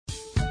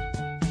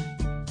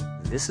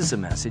This is a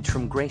message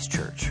from Grace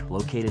Church,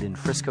 located in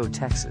Frisco,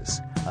 Texas,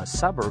 a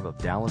suburb of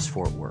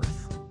Dallas-Fort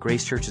Worth.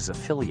 Grace Church is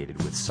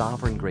affiliated with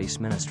Sovereign Grace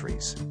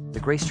Ministries. The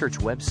Grace Church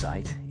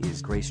website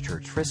is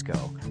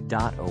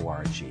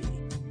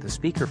gracechurchfrisco.org. The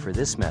speaker for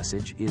this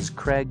message is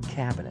Craig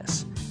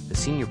Cabanis, the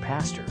senior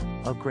pastor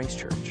of Grace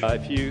Church.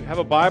 If you have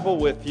a Bible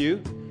with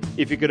you,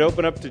 if you could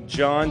open up to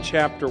John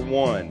chapter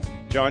 1.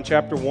 John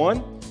chapter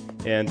 1.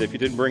 And if you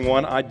didn't bring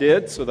one, I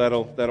did, so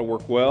that'll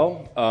work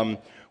well.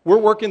 We're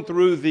working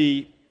through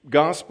the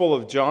Gospel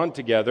of John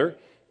together,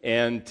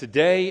 and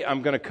today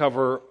I'm going to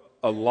cover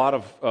a lot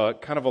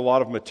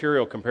of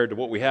material compared to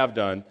what we have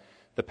done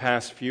the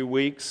past few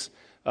weeks.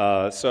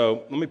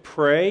 So let me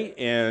pray,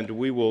 and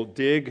we will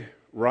dig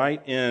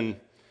right in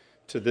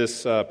to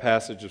this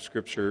passage of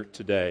Scripture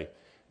today.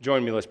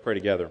 Join me, let's pray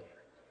together.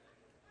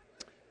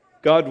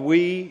 God,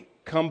 we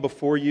come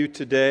before you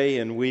today,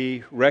 and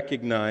we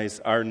recognize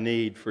our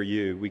need for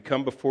you. We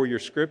come before your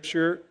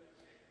Scripture,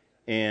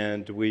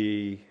 and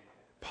we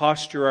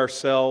posture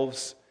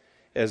ourselves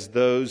as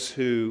those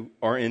who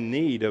are in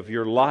need of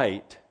your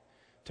light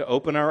to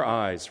open our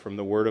eyes from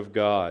the Word of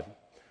God.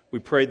 We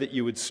pray that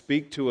you would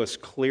speak to us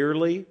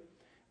clearly.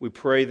 We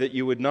pray that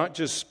you would not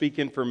just speak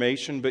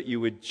information, but you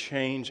would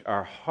change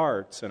our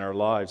hearts and our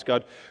lives.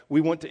 God,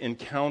 we want to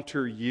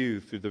encounter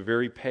you through the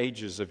very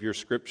pages of your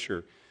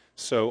Scripture.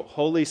 So,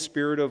 Holy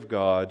Spirit of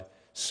God,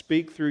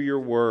 speak through your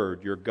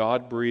Word, your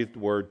God-breathed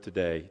Word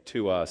today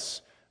to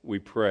us, we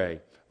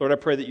pray. Lord, I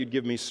pray that you'd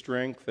give me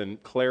strength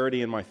and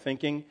clarity in my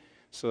thinking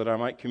so that I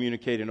might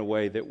communicate in a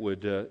way that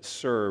would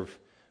serve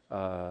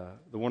the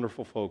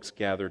wonderful folks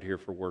gathered here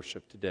for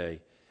worship today.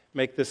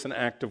 Make this an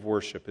act of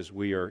worship as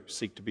we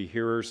seek to be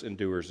hearers and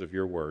doers of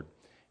your word.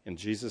 In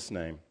Jesus'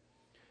 name,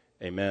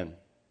 amen.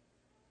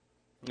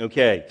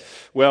 Okay,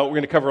 well, we're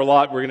going to cover a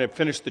lot. We're going to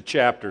finish the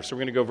chapter, so we're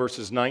going to go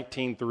verses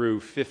 19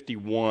 through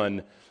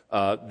 51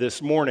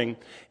 this morning.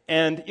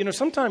 And,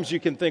 sometimes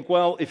you can think,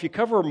 well, if you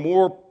cover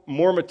more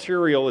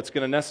material, it's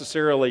going to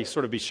necessarily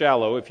sort of be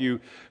shallow. If you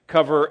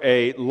cover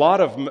a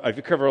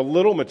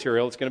little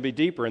material, it's going to be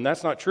deeper. And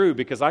that's not true,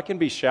 because I can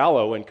be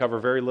shallow and cover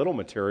very little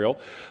material.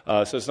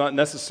 So it's not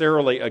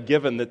necessarily a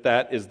given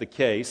that is the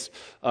case.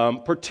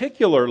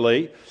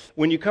 Particularly,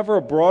 when you cover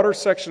a broader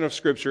section of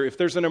Scripture, if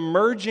there's an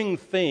emerging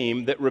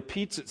theme that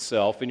repeats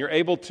itself, and you're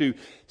able to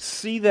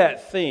see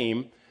that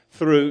theme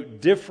through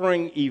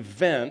differing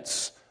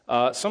events,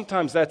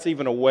 sometimes that's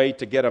even a way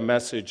to get a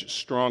message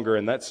stronger,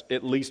 and that's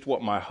at least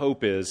what my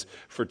hope is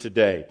for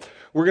today.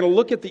 We're going to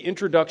look at the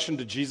introduction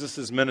to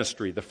Jesus'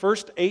 ministry. The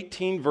first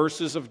 18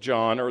 verses of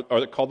John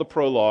are called the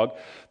prologue.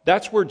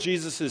 That's where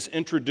Jesus is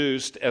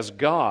introduced as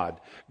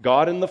God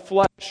in the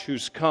flesh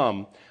who's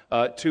come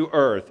to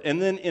earth. And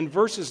then in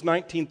verses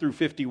 19 through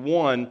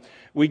 51,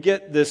 we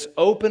get this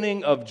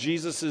opening of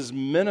Jesus'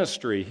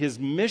 ministry. His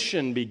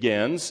mission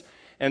begins.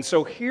 And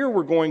so here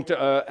we're going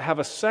to have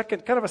a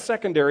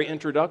secondary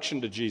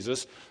introduction to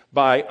Jesus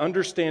by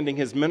understanding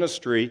his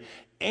ministry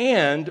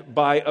and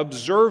by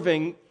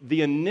observing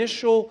the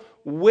initial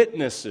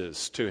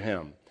witnesses to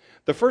him.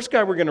 The first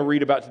guy we're going to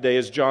read about today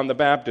is John the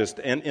Baptist.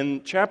 And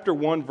in chapter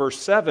 1,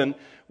 verse 7,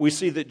 we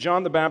see that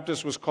John the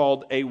Baptist was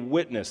called a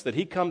witness, that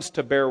he comes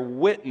to bear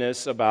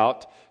witness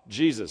about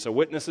Jesus. A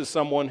witness is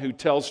someone who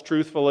tells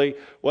truthfully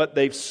what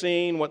they've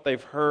seen, what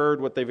they've heard,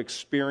 what they've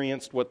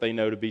experienced, what they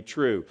know to be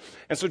true.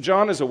 And so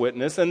John is a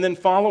witness, and then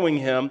following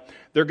him,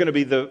 they're going to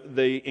be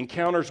the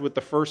encounters with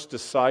the first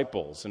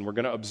disciples, and we're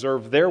going to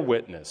observe their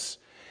witness.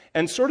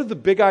 And sort of the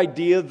big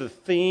idea, the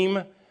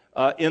theme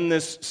in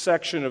this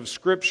section of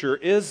Scripture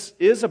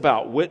is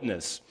about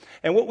witness.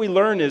 And what we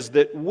learn is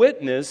that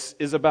witness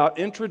is about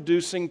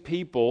introducing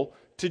people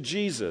to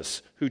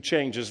Jesus who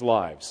changes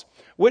lives.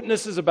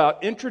 Witness is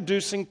about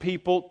introducing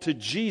people to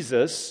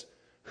Jesus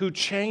who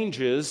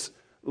changes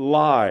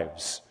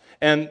lives.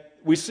 And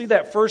we see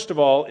that first of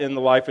all in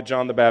the life of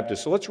John the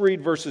Baptist. So let's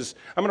read verses.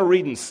 I'm going to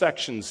read in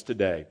sections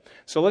today.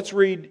 So let's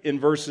read in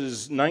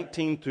verses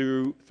 19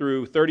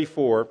 through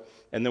 34,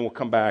 and then we'll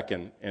come back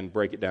and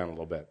break it down a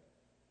little bit.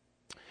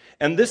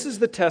 And this is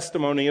the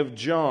testimony of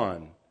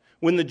John.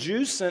 When the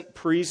Jews sent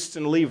priests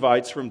and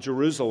Levites from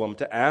Jerusalem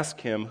to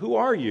ask him, "Who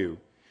are you?"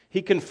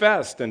 he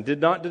confessed and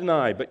did not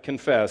deny, but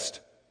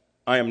confessed,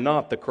 "I am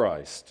not the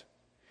Christ."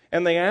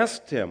 And they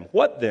asked him,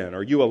 "What then?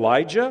 Are you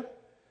Elijah?"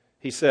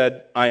 He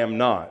said, "I am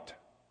not."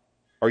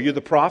 "Are you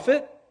the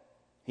prophet?"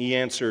 He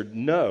answered,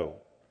 "No."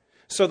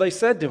 So they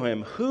said to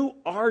him, "Who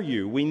are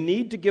you? We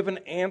need to give an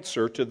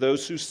answer to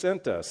those who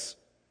sent us.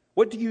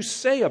 What do you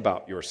say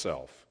about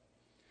yourself?"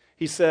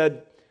 He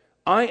said,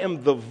 "I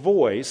am the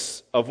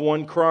voice of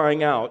one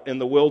crying out in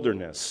the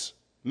wilderness,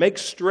 'Make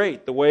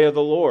straight the way of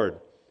the Lord,'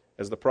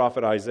 as the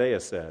prophet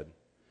Isaiah said."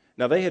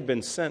 Now they had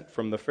been sent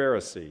from the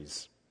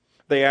Pharisees.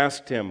 They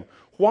asked him,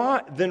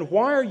 why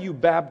are you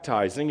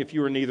baptizing if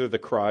you are neither the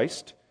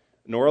Christ,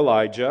 nor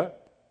Elijah,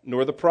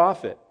 nor the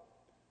prophet?"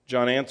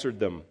 John answered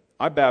them,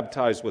 "I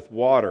baptize with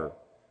water,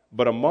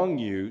 but among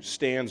you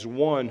stands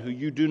one who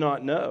you do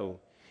not know,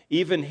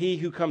 even he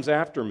who comes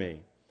after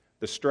me,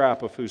 the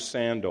strap of whose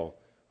sandal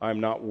I am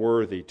not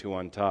worthy to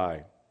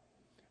untie."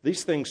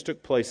 These things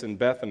took place in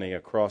Bethany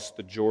across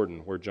the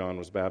Jordan where John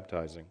was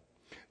baptizing.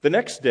 The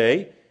next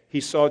day, he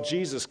saw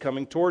Jesus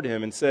coming toward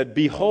him and said,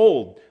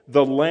 "Behold,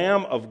 the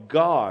Lamb of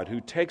God who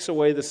takes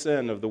away the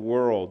sin of the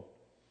world.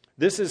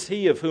 This is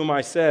he of whom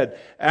I said,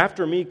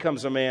 'After me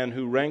comes a man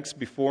who ranks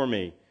before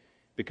me,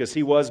 because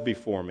he was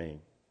before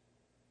me.'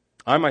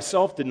 I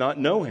myself did not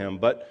know him,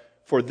 but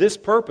for this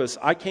purpose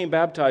I came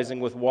baptizing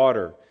with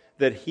water,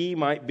 that he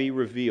might be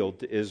revealed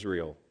to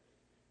Israel."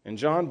 And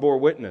John bore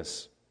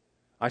witness,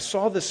 "I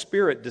saw the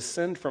Spirit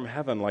descend from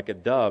heaven like a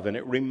dove, and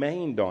it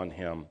remained on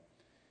him.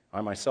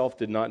 I myself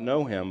did not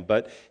know him,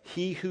 but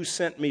he who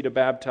sent me to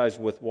baptize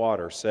with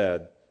water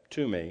said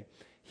to me,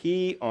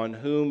 'He on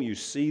whom you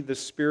see the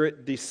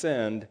Spirit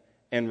descend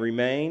and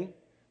remain,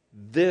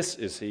 this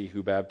is he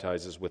who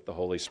baptizes with the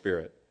Holy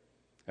Spirit.'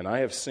 And I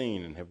have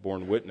seen and have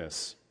borne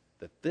witness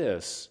that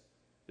this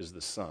is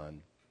the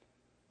Son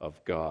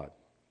of God."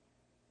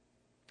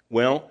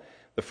 Well,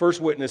 the first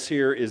witness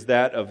here is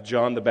that of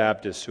John the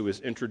Baptist, who is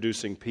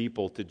introducing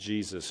people to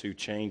Jesus, who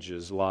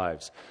changes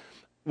lives.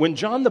 When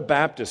John the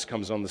Baptist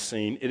comes on the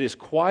scene, it is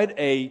quite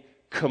a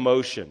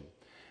commotion.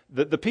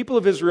 The people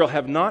of Israel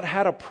have not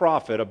had a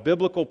prophet, a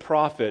biblical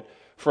prophet,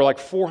 for like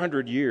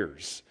 400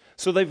 years.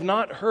 So they've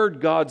not heard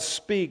God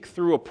speak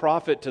through a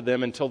prophet to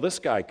them until this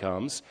guy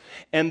comes.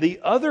 And the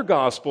other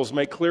Gospels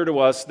make clear to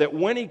us that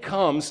when he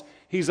comes,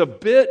 he's a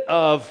bit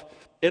of,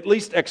 at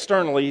least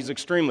externally, he's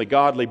extremely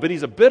godly, but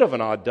he's a bit of an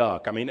odd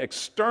duck. I mean,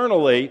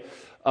 externally,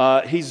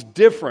 he's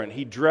different.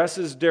 He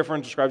dresses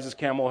different, describes his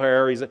camel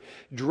hair. He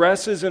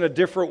dresses in a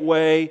different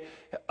way.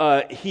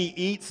 He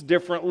eats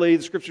differently.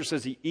 The Scripture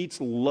says he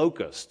eats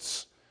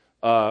locusts,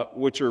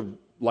 which are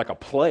like a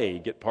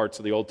plague at parts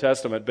of the Old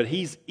Testament. But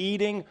he's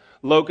eating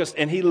locusts,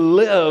 and he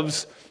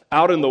lives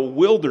out in the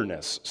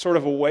wilderness, sort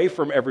of away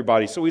from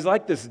everybody. So he's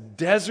like this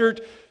desert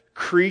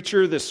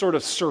creature, this sort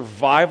of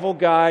survival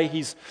guy.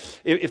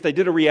 If they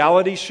did a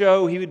reality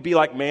show, he would be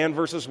like Man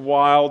vs.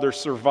 Wild or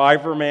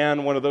Survivor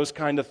Man, one of those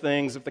kind of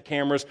things, if the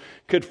cameras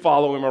could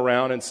follow him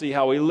around and see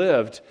how he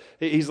lived.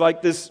 He's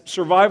like this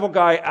survival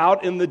guy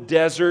out in the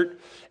desert,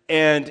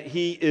 and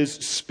he is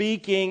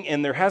speaking,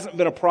 and there hasn't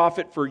been a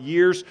prophet for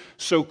years,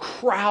 so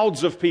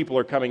crowds of people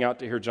are coming out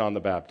to hear John the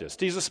Baptist.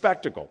 He's a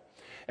spectacle.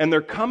 And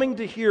they're coming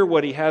to hear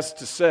what he has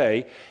to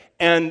say,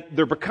 and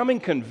they're becoming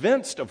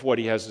convinced of what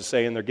he has to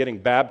say, and they're getting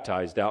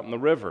baptized out in the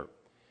river.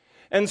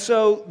 And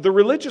so the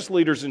religious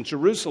leaders in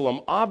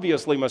Jerusalem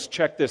obviously must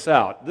check this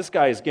out. This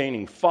guy is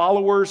gaining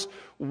followers.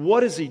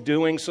 What is he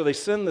doing? So they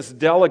send this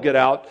delegate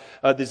out,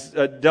 this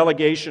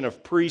delegation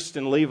of priests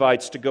and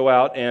Levites to go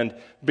out and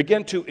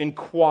begin to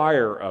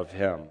inquire of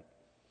him.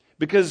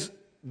 Because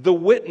the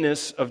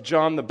witness of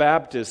John the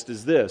Baptist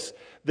is this,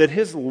 that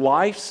his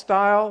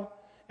lifestyle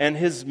and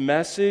his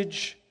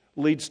message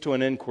leads to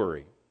an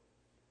inquiry.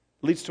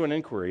 Leads to an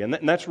inquiry. And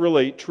that's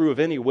really true of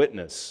any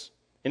witness,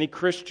 any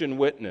Christian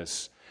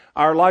witness.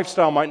 Our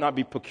lifestyle might not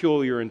be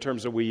peculiar in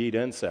terms of we eat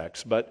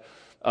insects, but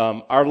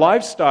our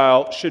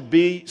lifestyle should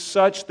be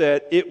such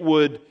that it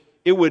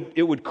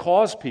would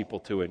cause people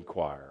to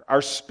inquire.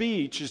 Our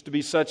speech is to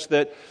be such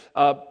that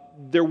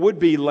there would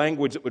be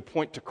language that would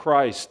point to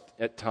Christ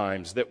at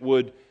times, that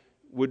would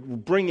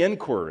bring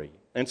inquiry.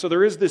 And so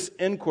there is this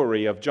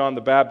inquiry of John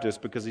the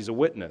Baptist because he's a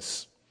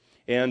witness.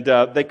 And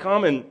they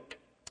come and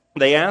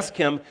they ask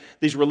him,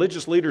 these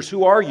religious leaders,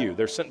 "Who are you?"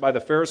 They're sent by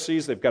the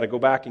Pharisees. They've got to go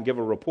back and give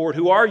a report.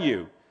 "Who are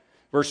you?"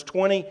 Verse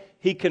 20,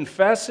 he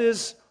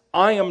confesses,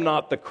 "I am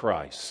not the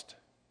Christ."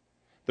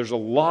 There's a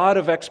lot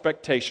of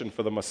expectation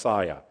for the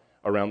Messiah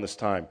around this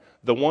time.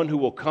 The one who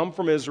will come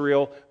from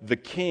Israel, the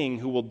king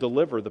who will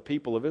deliver the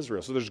people of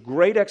Israel. So there's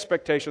great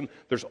expectation.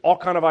 There's all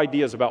kind of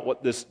ideas about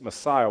what this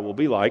Messiah will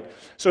be like.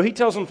 So he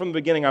tells them from the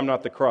beginning, "I'm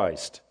not the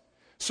Christ."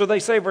 So they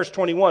say, verse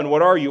 21,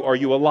 "What are you? Are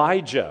you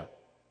Elijah?"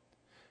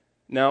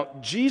 Now,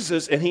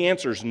 Jesus, and he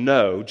answers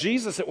no.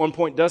 Jesus at one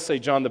point does say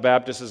John the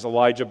Baptist is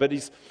Elijah, but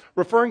he's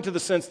referring to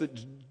the sense that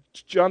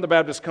John the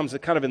Baptist comes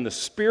kind of in the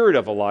spirit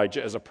of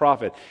Elijah as a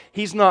prophet.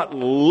 He's not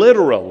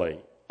literally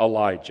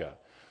Elijah.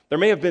 There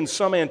may have been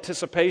some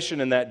anticipation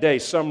in that day,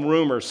 some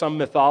rumor, some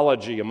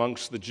mythology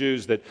amongst the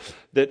Jews that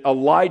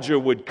Elijah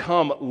would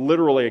come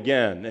literally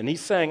again. And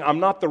he's saying,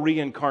 "I'm not the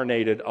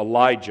reincarnated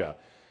Elijah."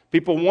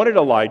 People wanted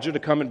Elijah to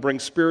come and bring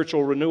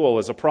spiritual renewal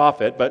as a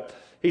prophet, but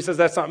he says,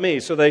 "That's not me."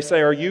 So they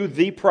say, "Are you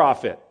the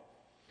prophet?"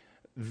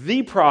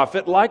 The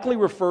prophet likely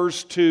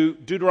refers to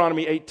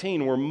Deuteronomy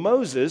 18, where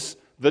Moses,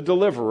 the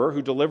deliverer,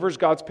 who delivers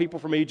God's people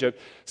from Egypt,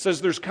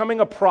 says, "There's coming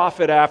a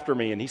prophet after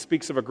me," and he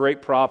speaks of a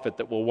great prophet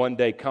that will one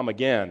day come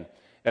again,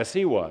 as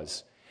he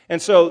was.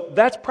 And so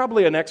that's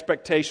probably an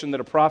expectation that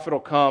a prophet will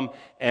come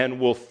and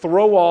will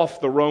throw off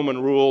the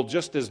Roman rule,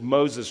 just as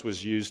Moses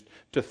was used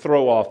to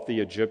throw off the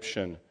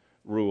Egyptian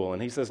rule.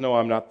 And he says, "No,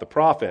 I'm not the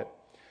prophet."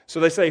 So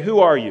they say, "Who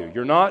are you?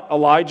 You're not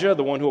Elijah,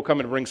 the one who will come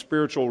and bring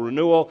spiritual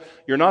renewal.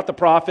 You're not the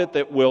prophet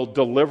that will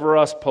deliver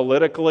us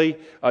politically.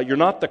 You're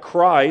not the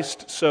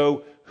Christ,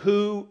 so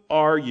who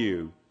are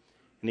you?"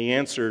 And he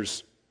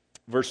answers,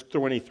 verse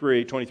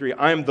 23,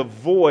 "I am the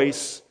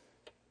voice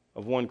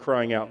of one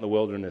crying out in the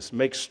wilderness,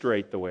 make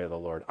straight the way of the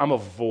Lord. I'm a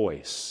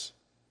voice.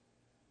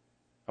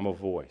 I'm a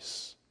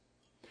voice.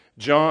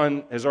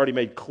 John has already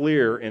made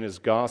clear in his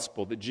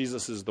gospel that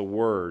Jesus is the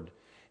Word.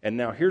 And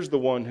now here's the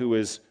one who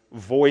is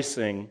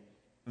voicing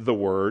the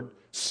Word,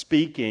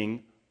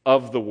 speaking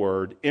of the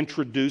Word,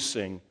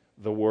 introducing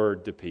the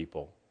Word to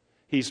people.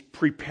 He's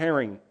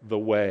preparing the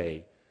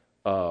way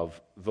of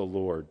the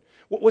Lord.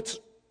 What's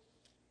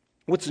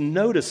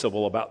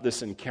noticeable about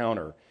this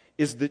encounter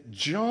is that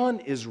John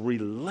is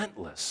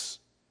relentless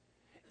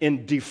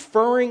in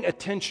deferring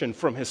attention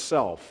from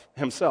himself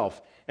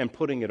and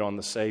putting it on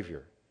the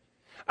Savior.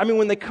 I mean,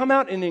 when they come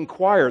out and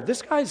inquire,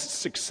 this guy's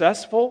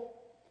successful.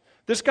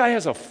 This guy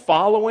has a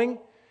following.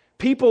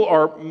 People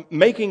are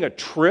making a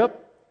trip.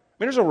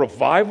 I mean, there's a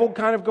revival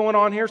kind of going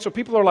on here. So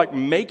people are like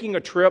making a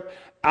trip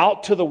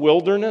out to the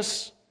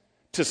wilderness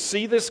to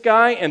see this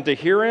guy and to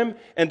hear him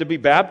and to be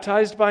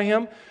baptized by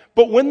him.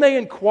 But when they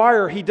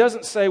inquire, he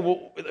doesn't say,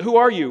 well, who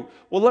are you?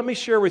 Well, let me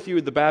share with you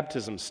the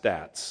baptism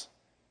stats.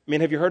 I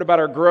mean, have you heard about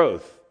our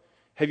growth?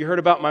 Have you heard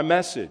about my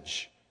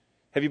message?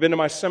 Have you been to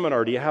my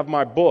seminar? Do you have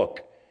my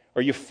book?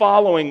 Are you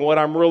following what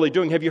I'm really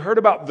doing? Have you heard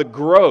about the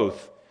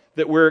growth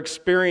that we're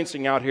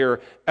experiencing out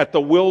here at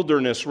the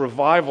wilderness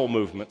revival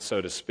movement,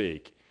 so to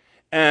speak?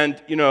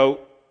 And, you know,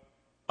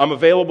 I'm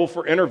available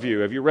for interview.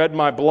 Have you read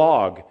my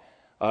blog?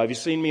 Have you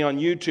seen me on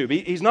YouTube?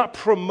 He's not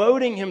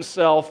promoting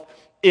himself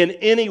in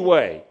any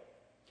way.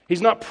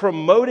 He's not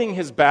promoting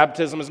his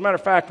baptism. As a matter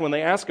of fact, when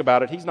they ask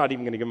about it, he's not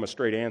even going to give them a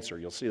straight answer.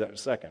 You'll see that in a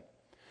second.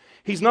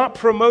 He's not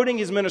promoting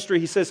his ministry.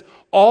 He says,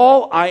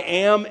 all I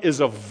am is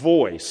a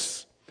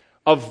voice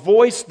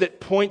that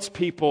points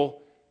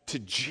people to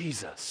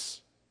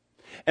Jesus.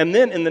 And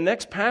then in the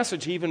next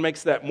passage, he even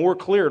makes that more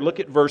clear. Look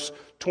at verse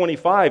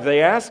 25.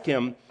 They ask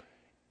him,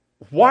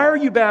 why are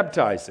you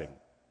baptizing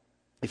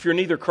if you're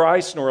neither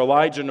Christ nor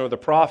Elijah nor the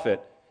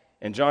prophet?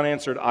 And John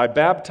answered, I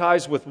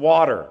baptize with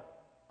water.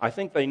 I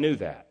think they knew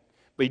that.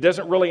 But he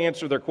doesn't really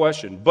answer their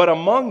question. But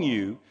among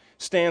you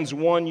stands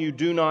one you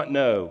do not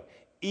know,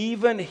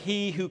 even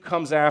he who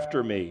comes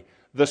after me,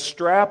 the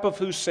strap of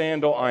whose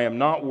sandal I am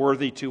not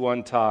worthy to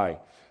untie.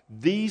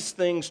 These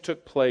things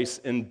took place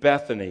in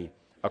Bethany,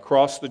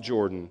 across the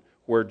Jordan,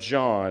 where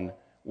John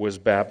was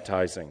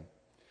baptizing.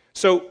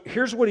 So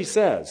here's what he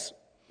says.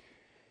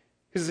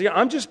 He says,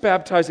 I'm just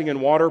baptizing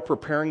in water,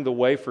 preparing the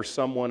way for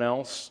someone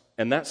else,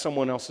 and that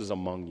someone else is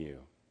among you.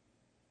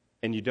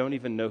 And you don't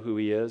even know who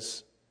he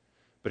is.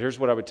 But here's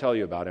what I would tell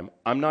you about him.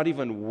 I'm not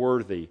even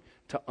worthy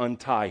to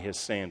untie his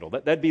sandal.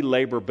 That'd be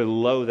labor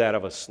below that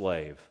of a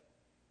slave.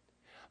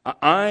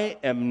 I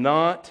am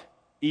not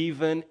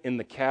even in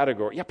the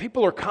category. Yeah,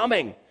 people are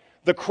coming.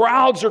 The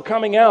crowds are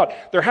coming out.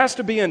 There has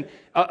to be an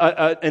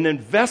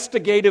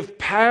investigative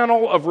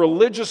panel of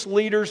religious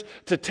leaders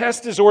to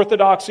test his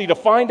orthodoxy, to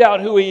find out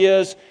who he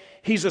is.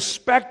 He's a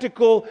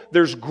spectacle.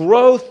 There's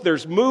growth.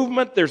 There's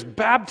movement. There's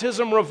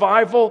baptism,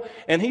 revival.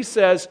 And he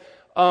says,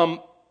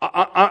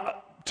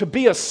 to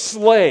be a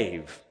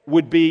slave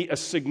would be a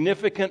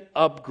significant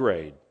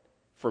upgrade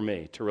for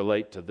me to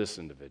relate to this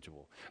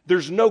individual.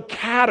 There's no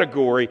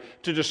category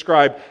to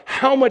describe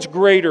how much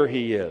greater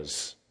he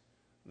is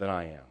than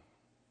I am.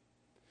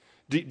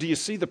 Do you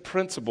see the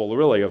principle,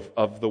 really,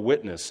 of the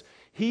witness?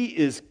 He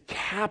is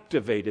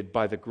captivated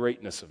by the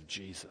greatness of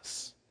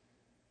Jesus.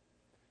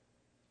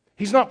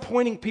 He's not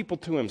pointing people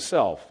to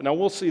himself. Now,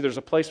 we'll see there's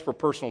a place for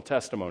personal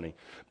testimony.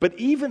 But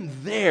even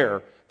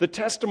there, the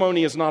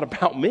testimony is not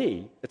about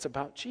me. It's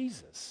about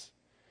Jesus.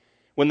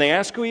 When they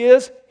ask who he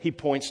is, he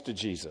points to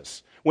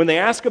Jesus. When they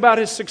ask about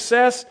his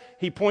success,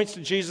 he points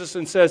to Jesus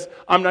and says,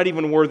 I'm not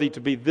even worthy to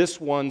be this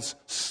one's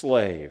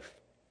slave.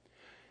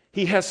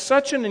 He has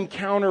such an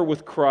encounter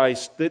with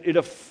Christ that it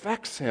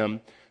affects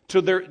him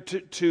to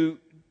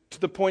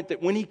the point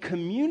that when he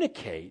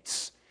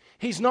communicates,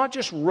 he's not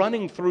just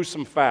running through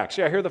some facts.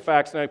 Yeah, I hear the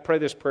facts and I pray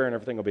this prayer and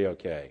everything will be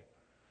okay.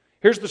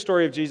 Here's the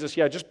story of Jesus.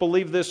 Yeah, just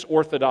believe this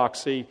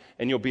orthodoxy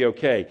and you'll be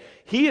okay.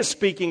 He is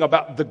speaking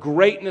about the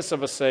greatness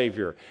of a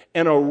Savior.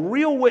 And a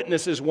real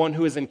witness is one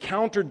who has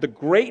encountered the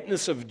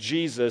greatness of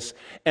Jesus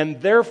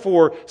and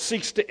therefore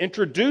seeks to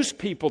introduce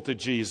people to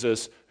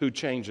Jesus who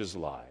changes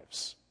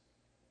lives.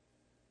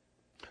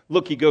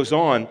 Look, he goes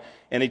on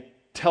and he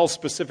tells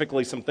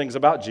specifically some things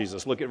about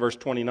Jesus. Look at verse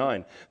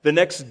 29. The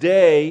next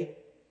day,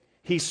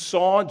 he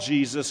saw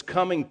Jesus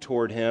coming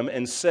toward him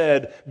and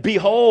said,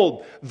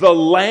 Behold, the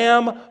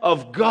Lamb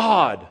of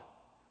God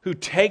who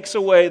takes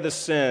away the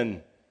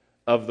sin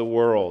of the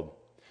world.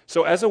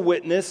 So as a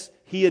witness,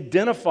 he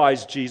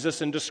identifies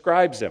Jesus and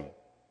describes him.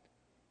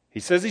 He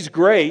says he's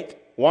great.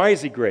 Why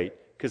is he great?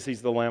 Because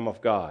he's the Lamb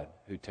of God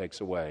who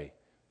takes away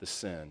the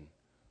sin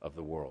of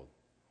the world.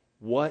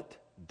 What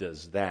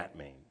does that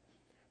mean?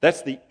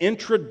 That's the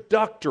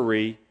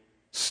introductory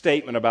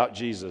statement about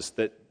Jesus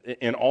that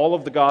in all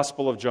of the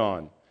Gospel of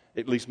John,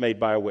 at least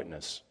made by a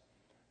witness.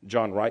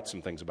 John writes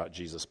some things about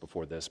Jesus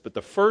before this, but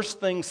the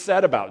first thing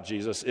said about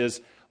Jesus is,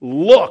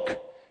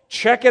 look,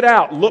 check it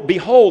out, look,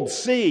 behold,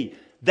 see,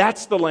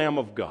 that's the Lamb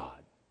of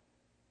God.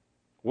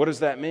 What does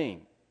that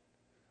mean?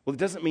 Well, it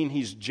doesn't mean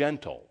he's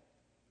gentle.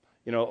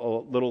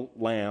 Little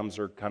lambs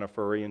are kind of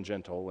furry and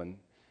gentle, and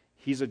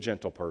he's a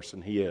gentle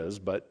person. He is,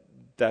 but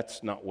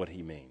that's not what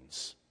he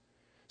means.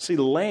 See,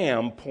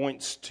 lamb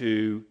points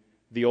to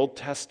the Old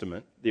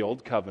Testament, the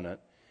Old Covenant,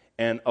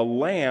 and a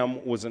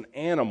lamb was an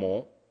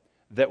animal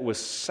that was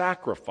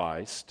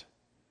sacrificed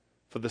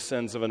for the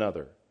sins of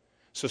another.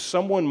 So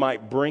someone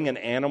might bring an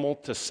animal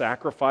to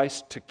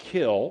sacrifice, to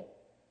kill,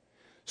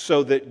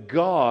 so that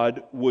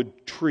God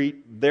would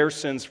treat their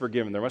sins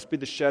forgiven. There must be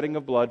the shedding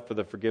of blood for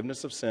the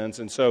forgiveness of sins.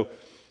 And so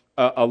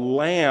a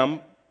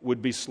lamb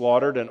would be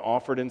slaughtered and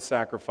offered in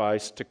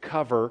sacrifice to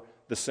cover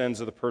the sins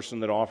of the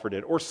person that offered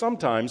it. Or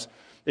sometimes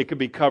it could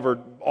be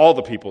covered, all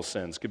the people's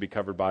sins could be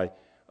covered by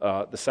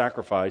the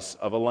sacrifice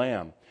of a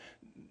lamb.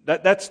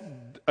 That's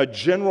a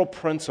general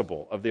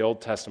principle of the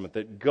Old Testament,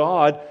 that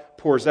God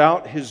pours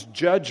out His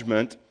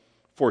judgment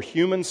for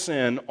human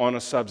sin on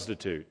a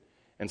substitute.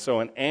 And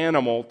so an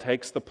animal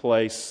takes the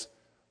place,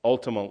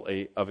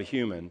 ultimately, of a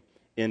human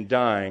in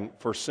dying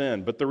for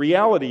sin. But the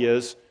reality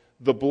is,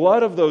 the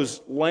blood of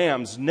those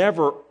lambs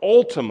never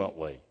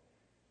ultimately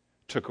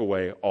took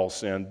away all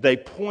sin. They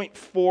point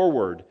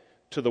forward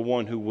to the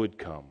one who would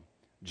come,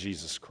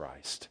 Jesus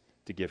Christ,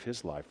 to give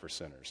His life for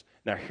sinners.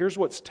 Now, here's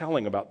what's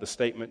telling about the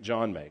statement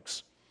John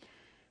makes.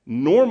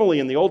 Normally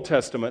in the Old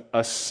Testament,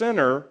 a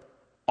sinner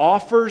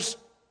offers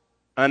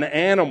an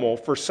animal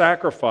for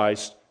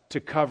sacrifice to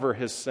cover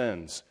his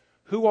sins.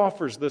 Who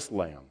offers this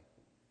lamb?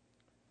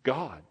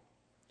 God.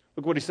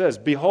 Look what he says.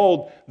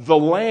 Behold, the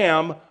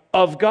Lamb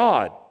of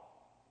God.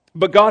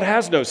 But God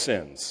has no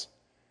sins.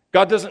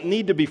 God doesn't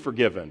need to be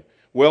forgiven.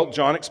 Well,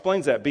 John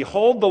explains that.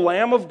 Behold, the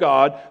Lamb of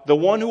God, the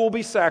one who will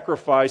be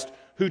sacrificed,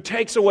 who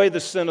takes away the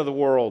sin of the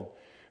world.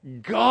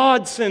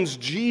 God sends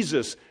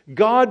Jesus.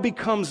 God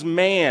becomes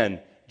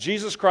man.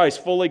 Jesus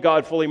Christ, fully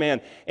God, fully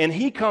man. And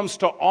He comes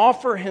to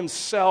offer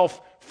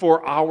Himself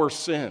for our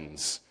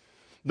sins.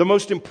 The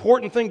most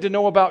important thing to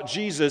know about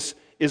Jesus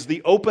is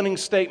the opening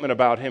statement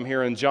about Him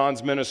here in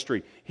John's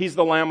ministry. He's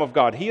the Lamb of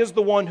God. He is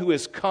the one who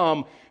has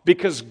come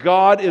because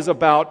God is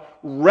about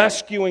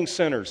rescuing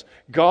sinners.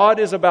 God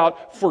is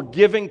about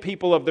forgiving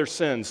people of their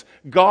sins.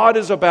 God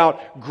is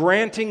about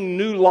granting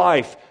new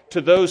life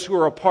to those who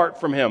are apart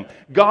from Him.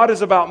 God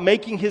is about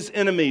making His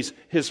enemies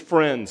His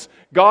friends.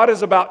 God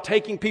is about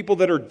taking people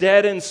that are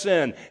dead in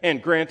sin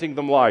and granting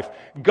them life.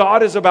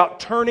 God is about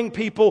turning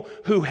people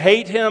who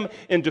hate Him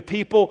into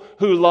people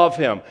who love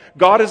Him.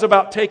 God is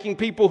about taking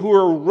people who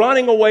are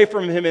running away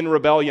from Him in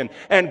rebellion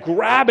and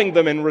grabbing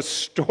them and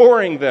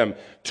restoring them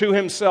to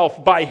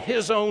Himself by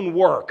His own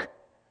work.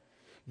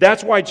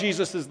 That's why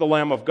Jesus is the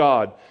Lamb of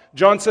God.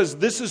 John says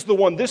this is the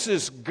one, this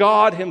is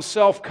God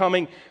Himself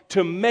coming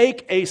to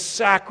make a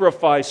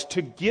sacrifice,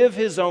 to give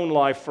His own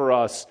life for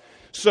us.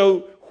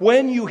 So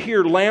when you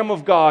hear Lamb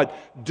of God,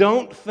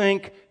 don't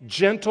think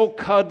gentle,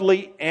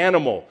 cuddly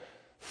animal.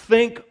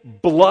 Think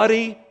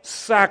bloody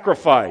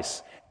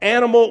sacrifice.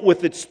 Animal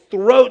with its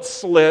throat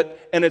slit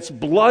and its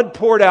blood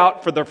poured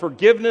out for the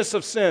forgiveness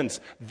of sins.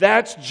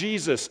 That's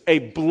Jesus, a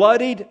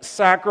bloodied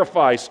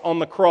sacrifice on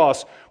the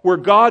cross where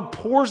God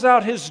pours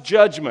out His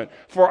judgment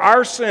for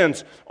our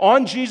sins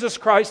on Jesus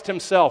Christ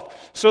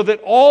Himself so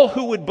that all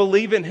who would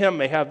believe in Him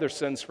may have their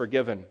sins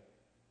forgiven.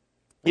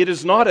 It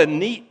is not a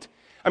neat,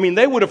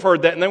 they would have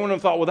heard that and they would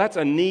have thought, well, that's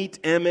a neat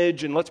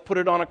image and let's put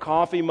it on a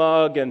coffee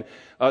mug and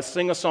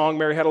sing a song,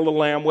 Mary Had a Little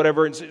Lamb,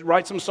 whatever, and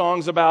write some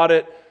songs about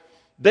it.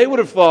 They would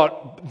have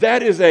thought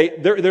that is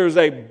there's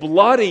a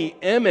bloody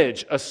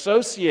image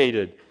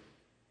associated.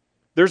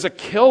 There's a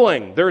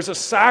killing, there's a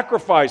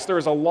sacrifice,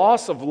 there's a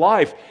loss of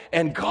life.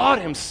 And God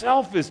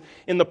Himself is,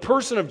 in the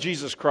person of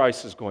Jesus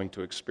Christ, is going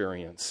to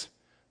experience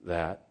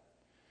that.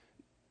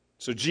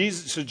 So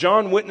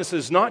John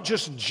witnesses not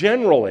just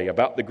generally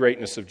about the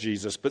greatness of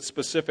Jesus, but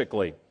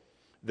specifically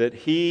that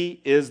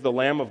He is the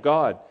Lamb of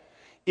God.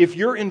 If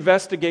you're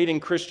investigating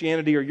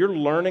Christianity or you're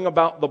learning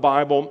about the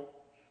Bible,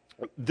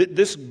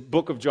 this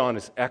book of John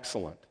is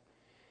excellent.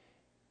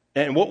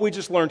 And what we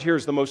just learned here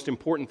is the most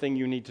important thing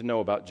you need to know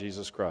about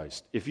Jesus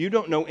Christ. If you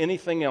don't know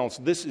anything else,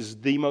 this is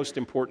the most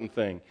important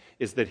thing,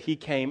 is that He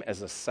came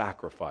as a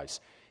sacrifice.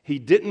 He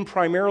didn't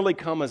primarily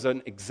come as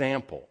an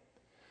example.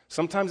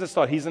 Sometimes it's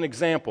thought He's an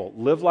example.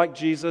 Live like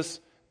Jesus,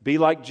 be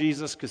like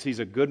Jesus, because He's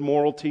a good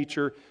moral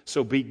teacher.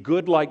 So be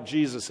good like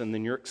Jesus, and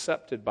then you're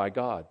accepted by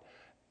God.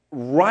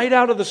 Right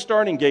out of the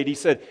starting gate, He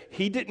said,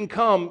 He didn't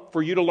come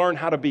for you to learn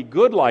how to be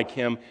good like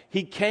Him.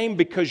 He came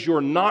because you're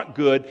not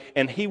good,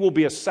 and He will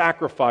be a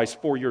sacrifice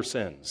for your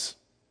sins.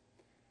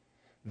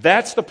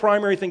 That's the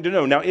primary thing to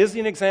know. Now, is He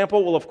an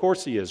example? Well, of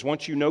course He is.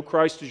 Once you know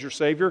Christ as your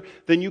Savior,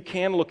 then you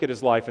can look at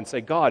His life and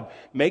say, God,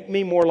 make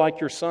me more like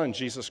your Son,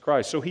 Jesus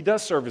Christ. So He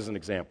does serve as an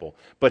example.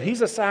 But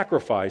He's a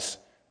sacrifice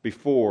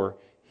before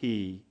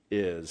He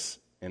is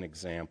an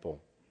example.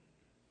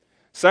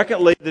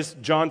 Secondly,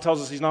 John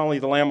tells us He's not only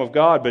the Lamb of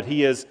God, but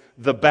He is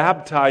the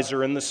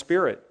baptizer in the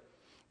Spirit.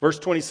 Verse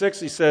 26,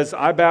 He says,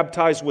 I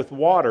baptize with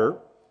water.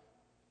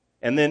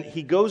 And then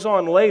He goes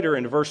on later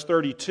in verse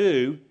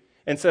 32,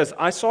 and says,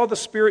 I saw the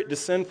Spirit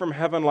descend from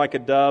heaven like a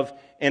dove,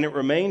 and it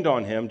remained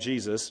on him,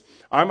 Jesus.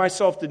 I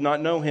myself did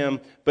not know him,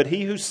 but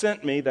he who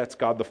sent me, that's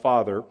God the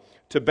Father,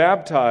 to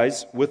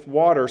baptize with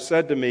water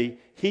said to me,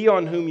 he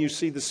on whom you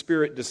see the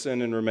Spirit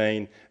descend and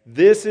remain,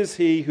 this is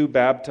he who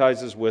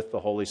baptizes with the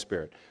Holy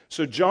Spirit.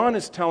 So John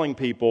is telling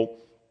people,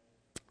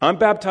 I'm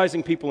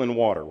baptizing people in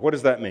water. What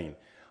does that mean?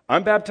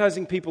 I'm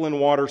baptizing people in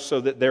water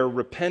so that they're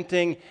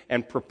repenting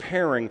and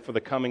preparing for the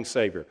coming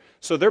Savior.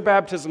 So their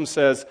baptism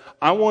says,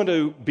 I want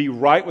to be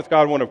right with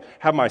God. I want to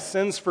have my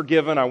sins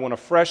forgiven. I want a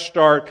fresh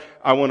start.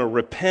 I want to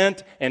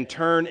repent and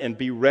turn and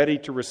be ready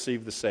to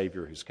receive the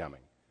Savior who's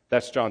coming.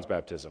 That's John's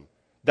baptism.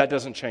 That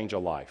doesn't change a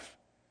life.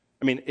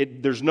 I mean,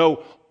 there's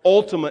no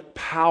ultimate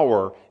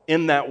power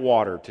in that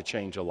water to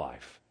change a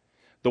life.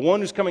 The one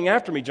who's coming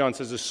after me, John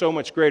says, is so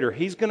much greater.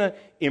 He's going to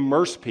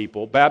immerse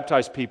people,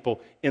 baptize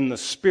people in the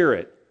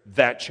Spirit.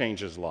 That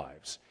changes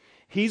lives.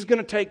 He's going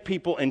to take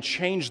people and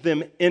change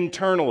them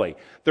internally.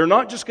 They're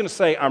not just going to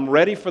say, I'm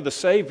ready for the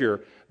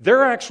Savior.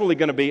 They're actually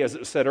going to be, as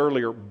it said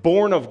earlier,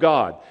 born of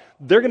God.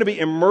 They're going to be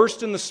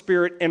immersed in the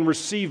Spirit and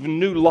receive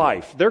new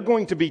life. They're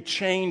going to be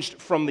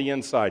changed from the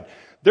inside.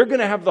 They're going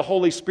to have the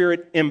Holy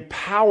Spirit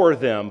empower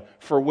them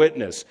for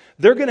witness.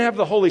 They're going to have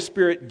the Holy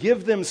Spirit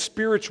give them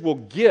spiritual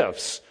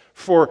gifts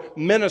for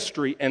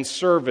ministry and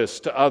service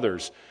to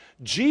others.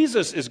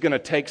 Jesus is going to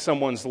take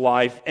someone's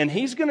life and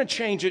he's going to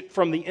change it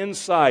from the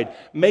inside,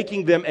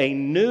 making them a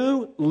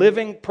new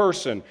living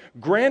person,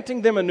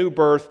 granting them a new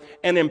birth,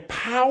 and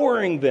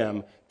empowering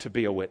them to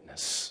be a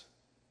witness.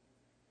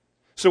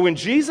 So when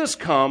Jesus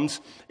comes,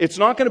 it's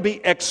not going to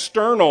be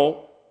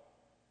external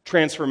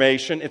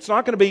transformation. It's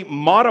not going to be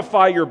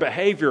modify your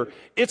behavior.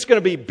 It's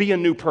going to be a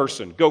new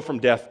person. Go from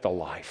death to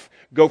life.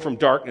 Go from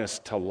darkness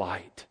to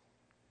light.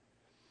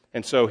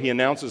 And so he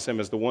announces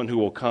him as the one who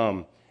will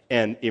come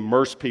and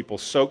immerse people,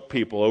 soak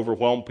people,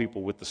 overwhelm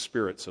people with the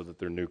Spirit so that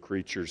they're new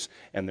creatures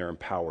and they're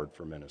empowered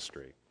for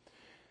ministry.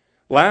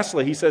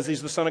 Lastly, he says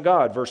he's the Son of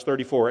God, verse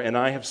 34, and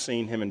I have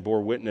seen him and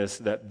bore witness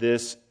that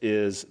this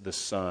is the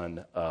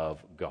Son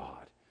of God.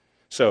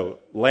 So,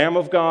 Lamb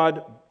of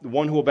God, the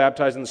one who will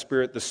baptize in the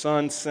Spirit, the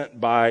Son sent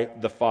by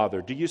the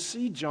Father. Do you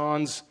see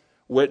John's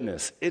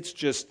witness? It's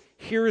just,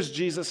 here is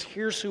Jesus,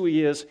 here's who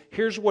he is,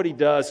 here's what he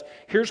does,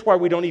 here's why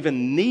we don't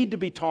even need to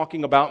be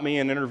talking about me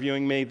and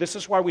interviewing me. This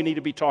is why we need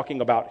to be talking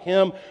about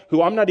him,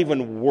 who I'm not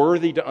even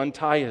worthy to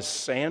untie his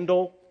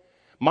sandal.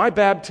 My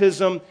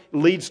baptism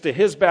leads to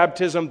his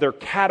baptism. They're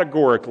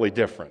categorically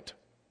different.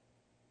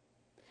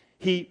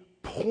 He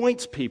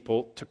points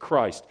people to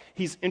Christ.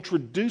 He's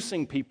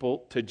introducing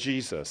people to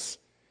Jesus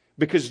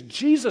because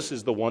Jesus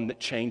is the one that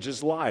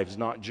changes lives,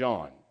 not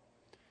John.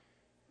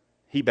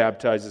 He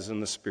baptizes in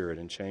the Spirit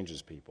and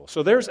changes people.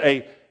 So there's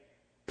a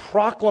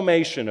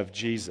proclamation of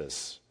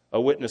Jesus,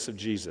 a witness of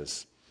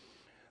Jesus.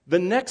 The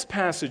next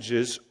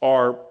passages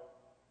are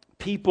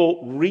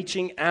people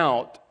reaching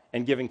out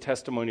and giving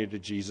testimony to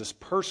Jesus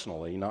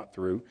personally, not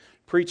through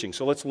preaching.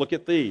 So let's look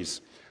at these.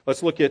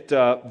 Let's look at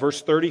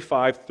verse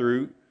 35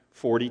 through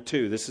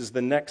 42. This is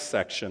the next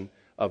section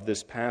of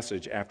this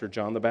passage after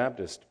John the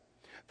Baptist.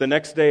 The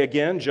next day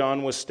again,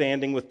 John was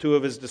standing with two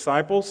of his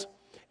disciples,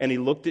 and he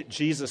looked at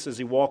Jesus as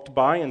he walked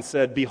by and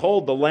said,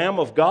 "Behold, the Lamb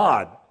of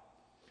God."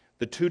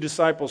 The two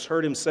disciples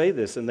heard him say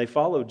this, and they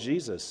followed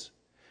Jesus.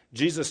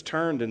 Jesus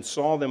turned and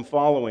saw them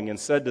following and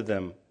said to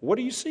them, "What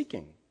are you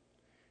seeking?"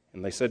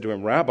 And they said to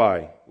him,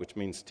 "Rabbi," which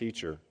means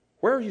teacher,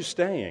 "where are you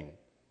staying?"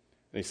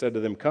 And he said to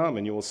them, "Come,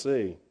 and you will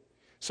see."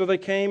 So they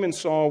came and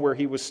saw where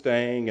he was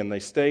staying, and they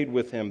stayed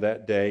with him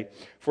that day,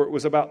 for it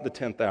was about the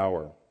 10th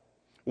hour.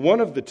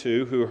 One of the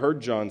two who heard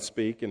John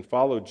speak and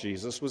followed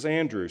Jesus was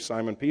Andrew,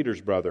 Simon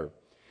Peter's brother.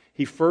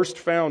 He first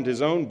found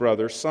his own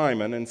brother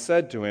Simon and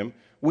said to him,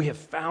 "We have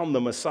found the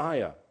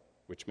Messiah,"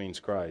 which means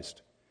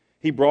Christ.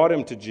 He brought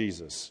him to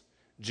Jesus.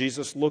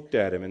 Jesus looked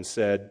at him and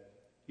said,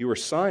 "You are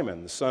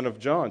Simon, the son of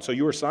John. So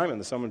you are Simon,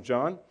 the son of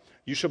John?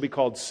 You shall be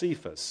called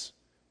Cephas,"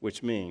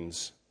 which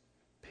means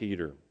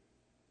Peter.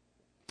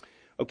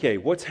 Okay,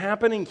 what's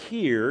happening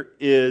here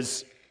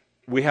is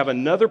we have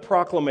another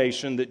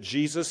proclamation that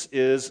Jesus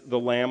is the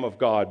Lamb of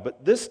God.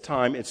 But this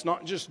time, it's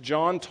not just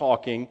John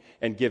talking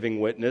and giving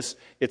witness.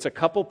 It's a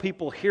couple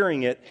people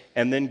hearing it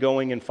and then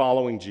going and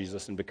following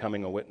Jesus and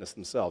becoming a witness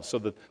themselves. So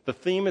the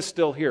theme is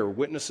still here.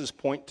 Witnesses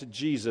point to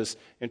Jesus,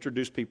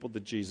 introduce people to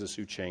Jesus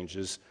who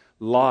changes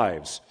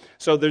lives.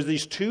 So there's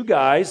these two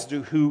guys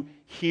who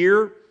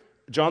hear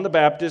John the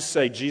Baptist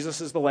say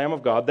Jesus is the Lamb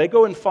of God. They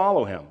go and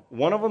follow him.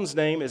 One of them's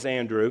name is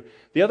Andrew.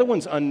 The other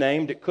one's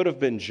unnamed. It could have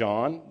been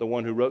John, the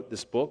one who wrote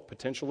this book,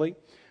 potentially.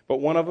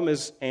 But one of them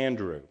is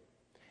Andrew.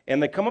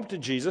 And they come up to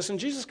Jesus, and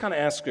Jesus kind of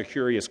asks a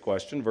curious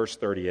question, verse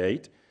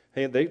 38.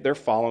 They're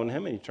following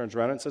him, and he turns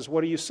around and says,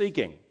 "What are you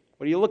seeking?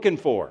 What are you looking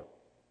for?"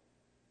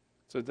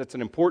 So that's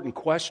an important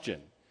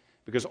question,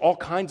 because all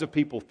kinds of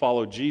people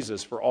follow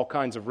Jesus for all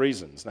kinds of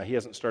reasons. Now, he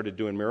hasn't started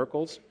doing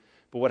miracles.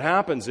 But what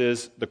happens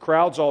is the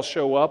crowds all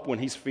show up when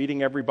he's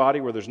feeding everybody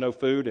where there's no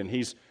food, and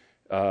he's,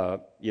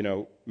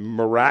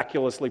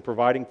 miraculously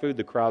providing food.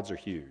 The crowds are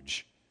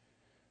huge.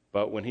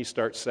 But when he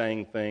starts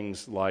saying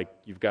things like,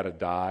 you've got to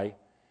die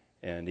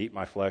and eat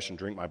my flesh and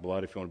drink my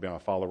blood if you want to be my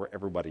follower,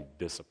 everybody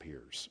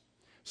disappears.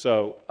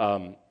 So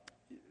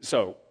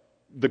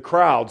the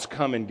crowds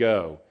come and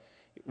go.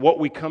 What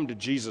we come to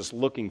Jesus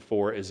looking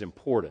for is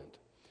important.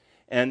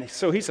 And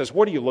so he says,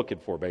 what are you looking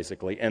for,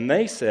 basically? And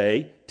they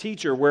say,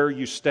 teacher, where are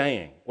you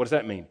staying? What does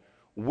that mean?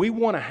 We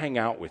want to hang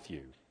out with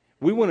you.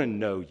 We want to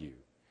know you.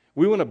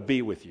 We want to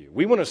be with you.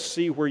 We want to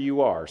see where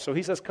you are. So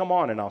he says, come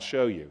on and I'll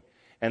show you.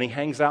 And he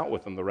hangs out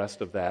with them the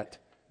rest of that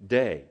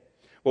day.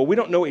 Well, we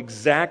don't know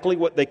exactly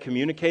what they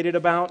communicated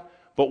about,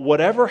 but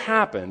whatever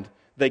happened,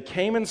 they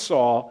came and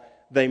saw,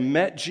 they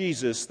met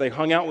Jesus, they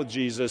hung out with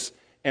Jesus,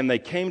 and they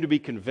came to be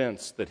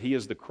convinced that he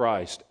is the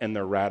Christ, and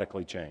they're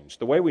radically changed.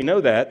 The way we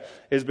know that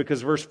is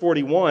because verse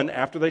 41,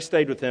 after they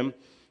stayed with him,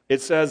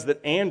 it says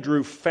that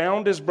Andrew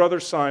found his brother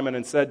Simon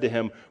and said to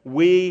him,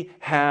 we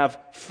have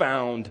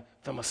found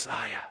the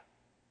Messiah.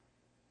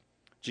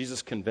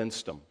 Jesus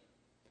convinced them.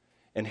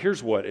 And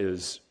here's what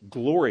is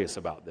glorious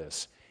about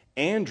this.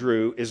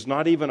 Andrew is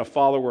not even a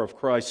follower of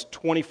Christ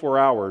 24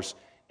 hours,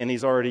 and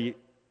he's already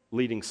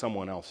leading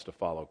someone else to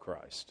follow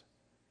Christ.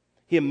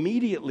 He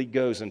immediately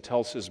goes and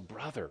tells his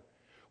brother,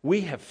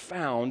 we have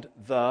found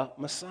the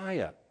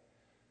Messiah.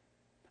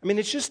 I mean,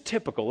 it's just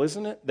typical,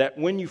 isn't it? That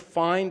when you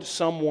find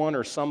someone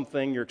or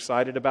something you're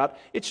excited about,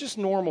 it's just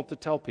normal to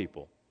tell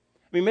people.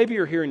 I mean, maybe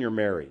you're here and you're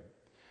married.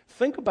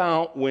 Think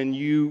about when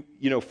you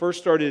first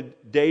started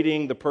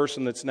dating the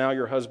person that's now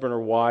your husband or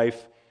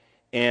wife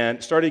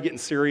and started getting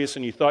serious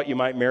and you thought you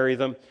might marry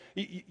them.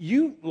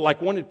 You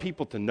wanted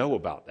people to know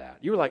about that.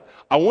 You were like,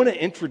 I want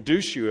to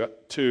introduce you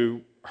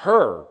to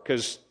her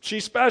because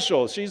she's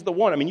special. She's the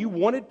one. I mean, you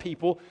wanted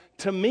people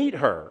to meet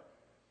her,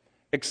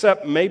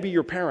 except maybe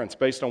your parents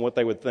based on what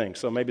they would think.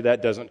 So maybe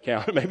that doesn't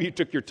count. Maybe you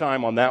took your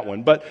time on that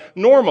one. But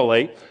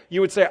normally,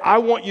 you would say, I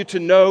want you to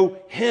know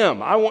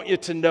him. I want you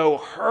to know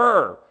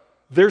her.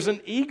 There's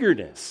an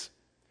eagerness.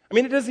 I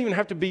mean, it doesn't even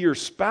have to be your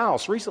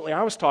spouse. Recently,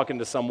 I was talking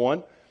to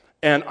someone,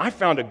 and I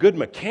found a good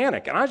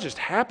mechanic, and I was just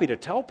happy to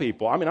tell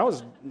people. I mean, I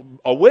was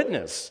a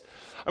witness.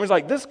 I was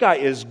like, this guy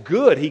is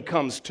good. He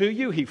comes to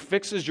you, he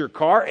fixes your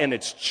car, and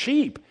it's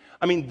cheap.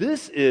 I mean,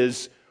 this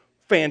is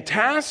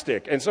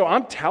fantastic. And so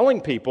I'm telling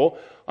people,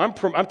 I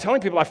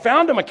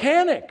found a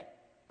mechanic.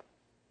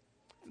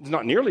 It's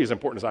not nearly as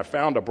important as I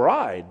found a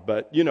bride,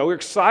 but, we're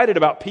excited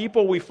about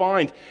people we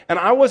find. And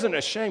I wasn't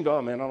ashamed,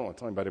 oh man, I don't want to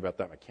tell anybody about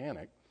that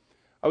mechanic.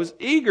 I was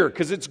eager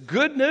because it's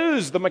good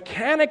news. The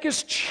mechanic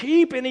is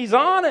cheap and he's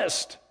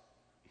honest.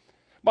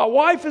 My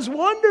wife is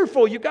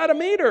wonderful. You got to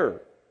meet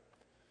her.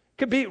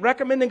 Could be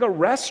recommending a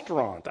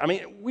restaurant. I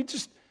mean,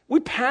 we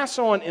pass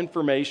on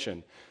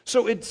information.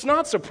 So it's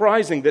not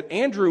surprising that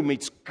Andrew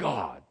meets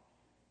God.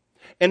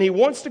 And he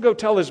wants to go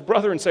tell his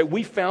brother and say,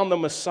 we found the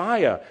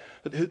Messiah.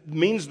 It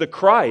means the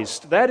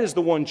Christ. That is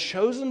the one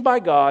chosen by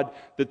God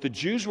that the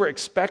Jews were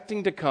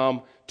expecting to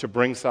come to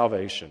bring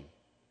salvation.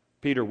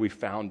 Peter, we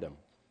found him.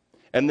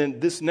 And then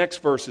this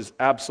next verse is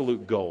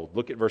absolute gold.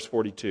 Look at verse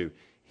 42.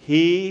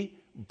 He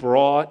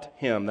brought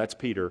him, that's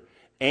Peter.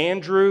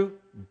 Andrew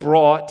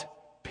brought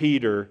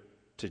Peter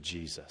to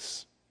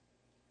Jesus.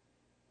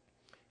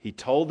 He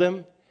told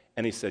him,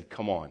 and he said,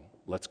 come on,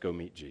 let's go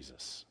meet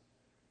Jesus.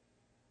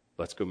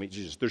 Let's go meet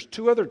Jesus. There's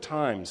two other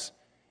times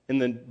in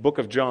the book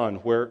of John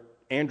where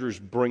Andrew's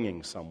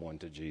bringing someone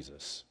to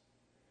Jesus.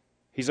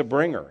 He's a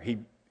bringer.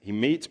 He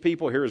meets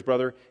people, here his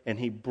brother, and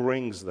he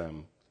brings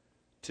them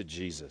to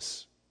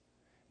Jesus.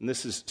 And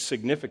this is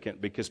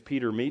significant because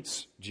Peter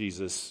meets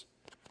Jesus,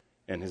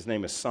 and his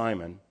name is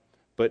Simon,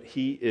 but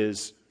he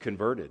is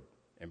converted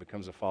and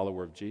becomes a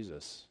follower of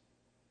Jesus.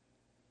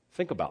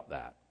 Think about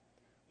that.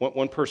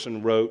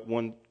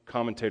 One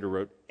commentator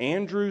wrote,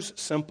 Andrew's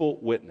simple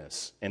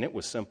witness, and it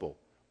was simple.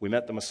 We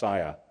met the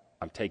Messiah.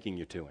 I'm taking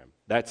you to him.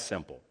 That's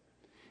simple.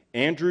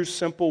 Andrew's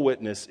simple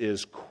witness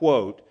is,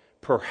 quote,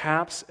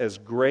 perhaps as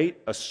great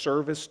a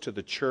service to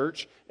the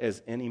church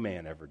as any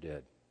man ever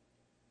did.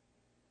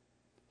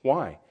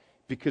 Why?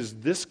 Because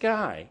this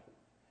guy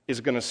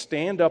is going to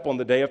stand up on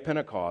the day of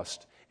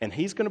Pentecost, and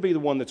he's going to be the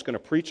one that's going to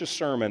preach a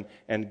sermon,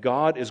 and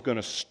God is going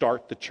to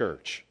start the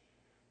church.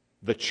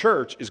 The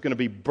church is going to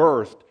be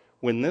birthed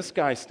when this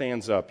guy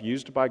stands up,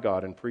 used by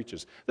God, and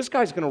preaches. This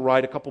guy's going to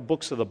write a couple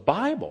books of the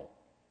Bible.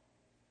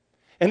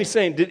 And he's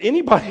saying, did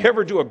anybody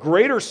ever do a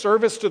greater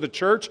service to the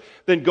church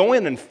than go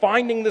in and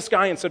finding this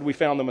guy and said, we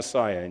found the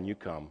Messiah, and you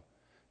come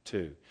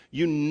too.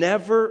 You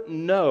never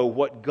know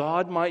what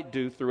God might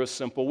do through a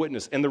simple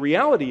witness. And the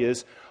reality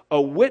is,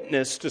 a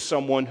witness to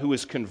someone who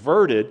is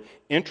converted,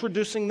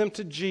 introducing them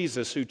to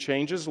Jesus who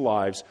changes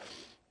lives,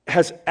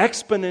 has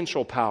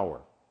exponential power.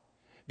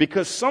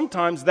 Because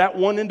sometimes that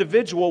one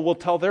individual will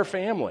tell their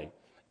family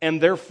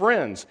and their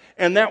friends.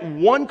 And that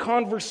one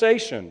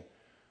conversation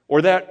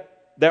or that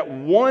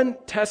one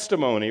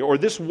testimony or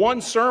this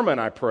one sermon,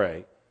 I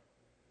pray,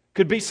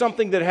 could be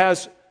something that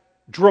has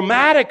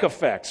dramatic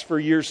effects for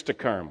years to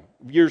come.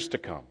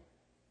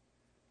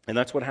 And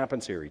that's what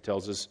happens here. He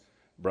tells his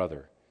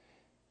brother.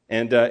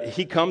 And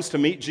he comes to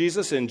meet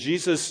Jesus, and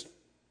Jesus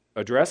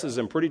addresses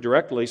him pretty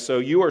directly. So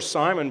you are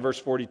Simon, verse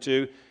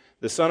 42,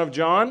 the son of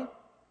John?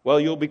 Well,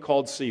 you'll be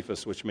called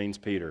Cephas, which means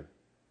Peter.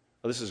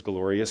 Well, this is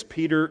glorious.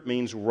 Peter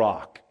means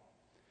rock.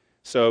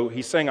 So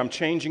he's saying, I'm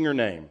changing your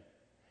name,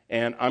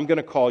 and I'm going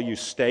to call you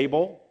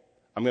stable.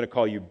 I'm going to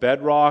call you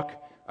bedrock.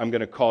 I'm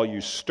going to call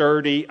you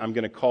sturdy. I'm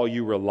going to call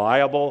you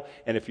reliable.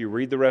 And if you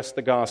read the rest of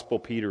the gospel,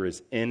 Peter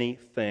is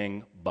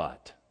anything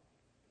but.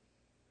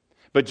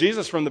 But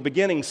Jesus, from the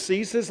beginning,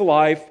 sees his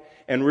life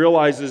and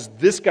realizes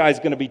this guy's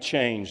going to be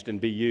changed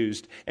and be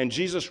used. And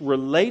Jesus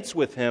relates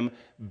with him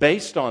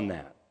based on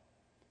that.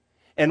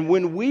 And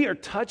when we are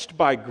touched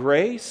by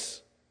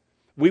grace,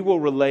 we will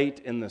relate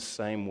in the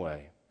same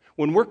way.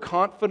 When we're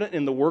confident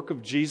in the work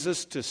of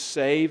Jesus to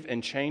save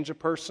and change a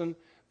person,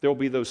 there will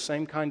be those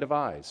same kind of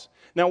eyes.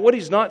 Now, what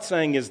he's not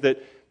saying is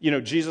that,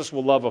 Jesus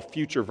will love a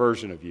future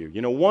version of you.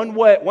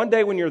 One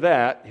day when you're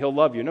that, he'll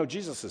love you. No,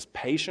 Jesus is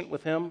patient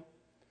with him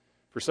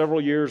for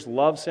several years,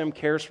 loves him,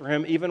 cares for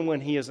him, even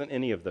when he isn't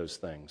any of those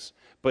things.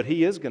 But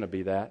he is going to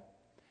be that.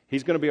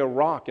 He's going to be a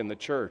rock in the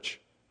church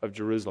of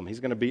Jerusalem. He's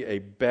going to be a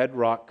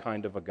bedrock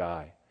kind of a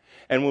guy.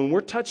 And when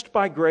we're touched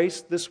by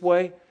grace this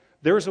way,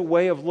 there's a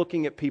way of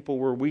looking at people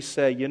where we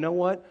say, you know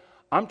what?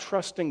 I'm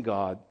trusting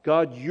God.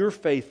 God, you're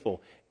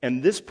faithful.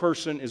 And this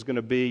person is going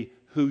to be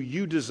who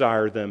you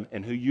desire them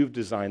and who you've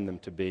designed them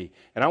to be.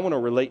 And I want to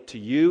relate to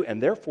you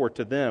and therefore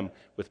to them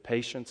with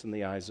patience in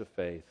the eyes of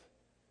faith.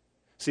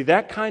 See,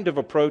 that kind of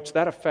approach,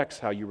 that affects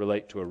how you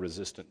relate to a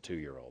resistant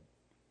 2-year-old.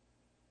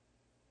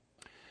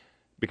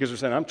 Because they're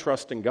saying, I'm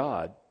trusting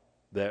God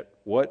that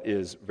what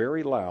is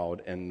very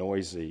loud and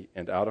noisy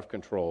and out of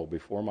control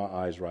before my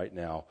eyes right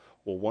now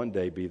will one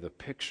day be the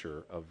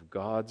picture of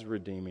God's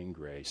redeeming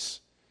grace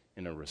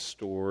in a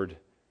restored,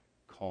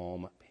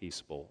 calm,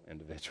 peaceful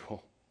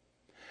individual.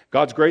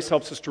 God's grace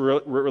helps us to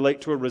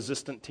relate to a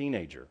resistant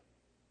teenager,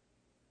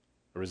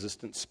 a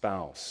resistant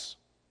spouse.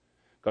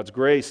 God's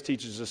grace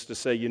teaches us to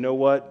say, you know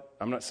what?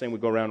 I'm not saying we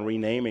go around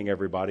renaming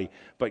everybody,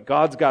 but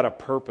God's got a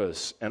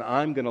purpose, and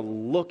I'm going to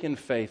look in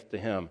faith to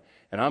Him,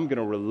 and I'm going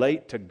to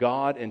relate to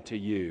God and to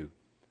you,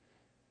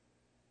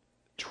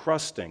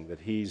 trusting that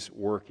He's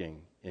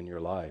working in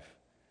your life.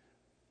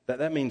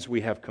 That means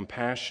we have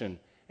compassion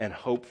and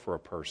hope for a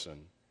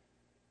person,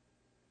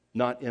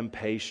 not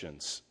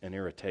impatience and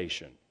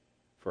irritation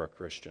for a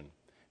Christian,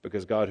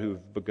 because God, who's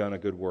begun a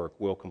good work,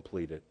 will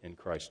complete it in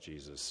Christ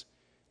Jesus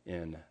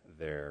in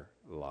their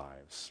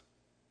lives.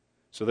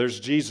 So there's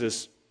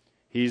Jesus.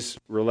 He's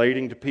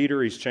relating to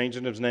Peter. He's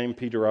changing his name.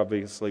 Peter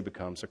obviously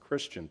becomes a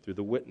Christian through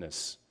the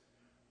witness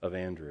of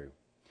Andrew.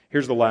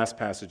 Here's the last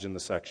passage in the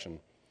section,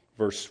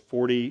 verse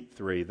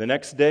 43. The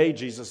next day,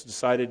 Jesus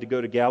decided to go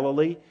to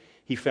Galilee.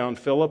 He found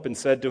Philip and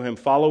said to him,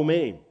 "Follow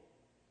me."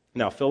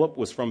 Now, Philip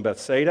was from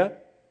Bethsaida,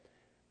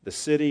 the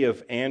city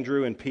of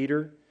Andrew and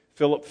Peter.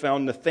 Philip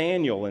found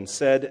Nathanael and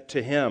said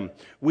to him,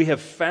 "We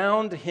have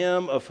found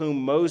him of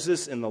whom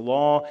Moses in the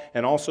law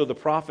and also the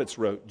prophets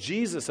wrote,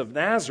 Jesus of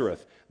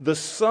Nazareth, the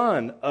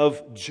son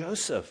of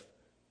Joseph."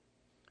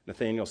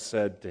 Nathanael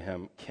said to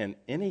him, "Can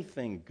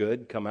anything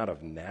good come out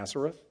of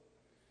Nazareth?"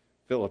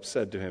 Philip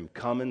said to him,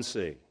 "Come and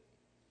see."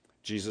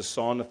 Jesus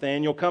saw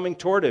Nathanael coming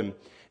toward him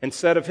and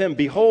said of him,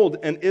 "Behold,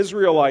 an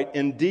Israelite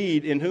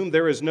indeed, in whom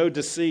there is no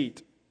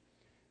deceit."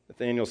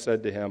 Nathanael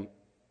said to him,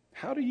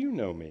 "How do you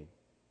know me?"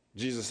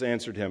 Jesus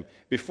answered him,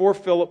 "Before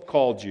Philip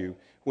called you,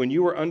 when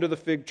you were under the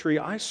fig tree,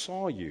 I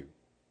saw you."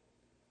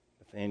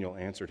 Nathanael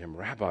answered him,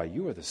 "Rabbi,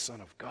 you are the Son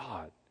of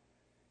God.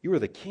 You are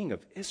the King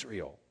of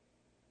Israel."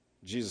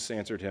 Jesus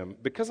answered him,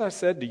 "Because I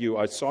said to you,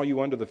 I saw you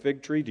under the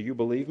fig tree, do you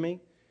believe me?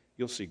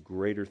 You'll see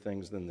greater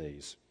things than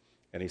these."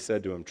 And he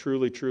said to him,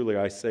 "Truly, truly,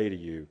 I say to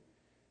you,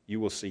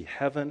 you will see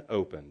heaven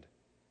opened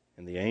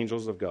and the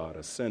angels of God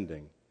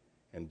ascending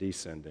and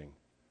descending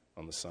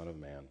on the Son of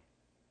Man."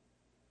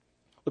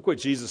 Look what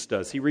Jesus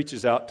does. He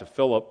reaches out to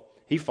Philip.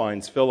 He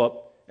finds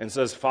Philip and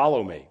says,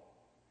 "Follow me."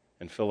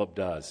 And Philip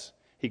does.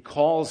 He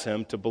calls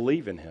him to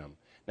believe in him.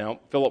 Now,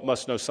 Philip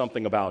must know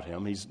something about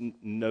him. He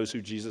knows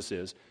who Jesus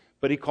is.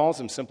 But he calls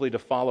him simply to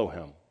follow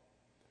him.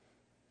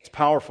 It's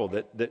powerful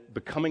that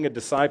becoming a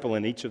disciple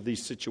in each of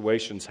these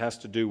situations has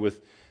to do with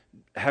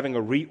having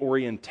a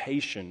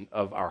reorientation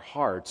of our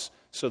hearts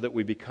so that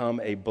we become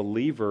a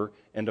believer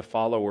and a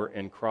follower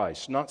in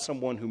Christ. Not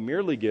someone who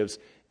merely gives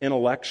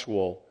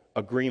intellectual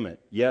agreement.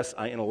 Yes,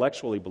 I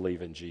intellectually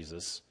believe in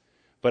Jesus,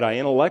 but I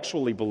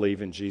intellectually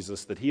believe in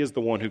Jesus that He is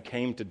the one who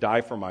came to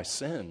die for my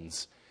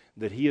sins,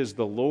 that He is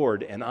the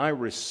Lord, and I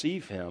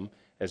receive Him,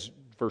 as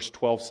verse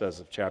 12 says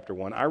of chapter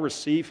 1. I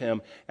receive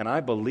Him, and I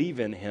believe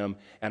in Him,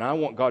 and I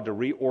want God to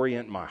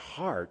reorient my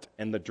heart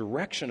and the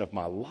direction of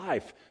my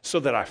life so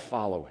that I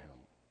follow Him.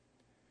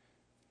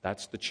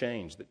 That's the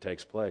change that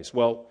takes place.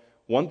 Well,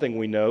 one thing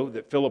we know,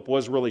 that Philip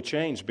was really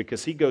changed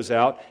because he goes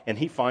out and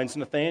he finds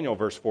Nathanael,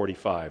 verse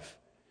 45.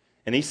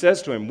 And he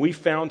says to him, "We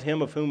found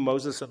him of whom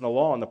Moses in the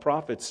law and the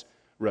prophets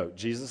wrote,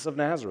 Jesus of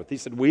Nazareth." He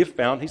said,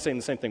 he's saying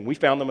the same thing, we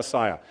found the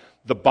Messiah.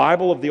 The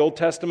Bible of the Old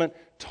Testament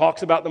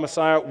talks about the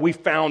Messiah. We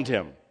found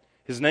him.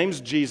 His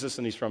name's Jesus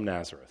and he's from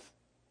Nazareth.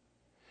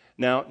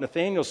 Now,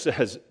 Nathanael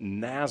says,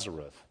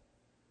 Nazareth.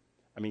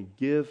 I mean,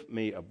 give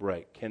me a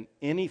break. Can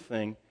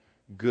anything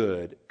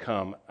good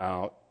come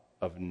out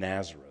of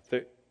Nazareth?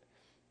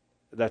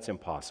 That's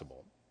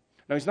impossible.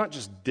 Now, he's not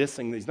just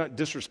he's not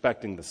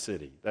disrespecting the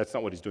city. That's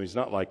not what he's doing. He's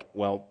not like,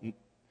 well,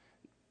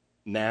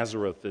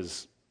 Nazareth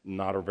is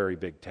not a very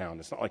big town.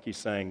 It's not like he's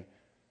saying,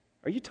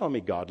 are you telling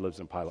me God lives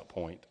in Pilot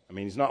Point? I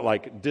mean, he's not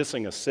like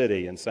dissing a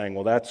city and saying,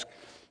 well,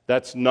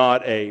 that's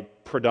not a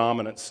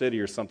predominant city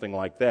or something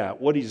like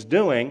that. What he's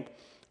doing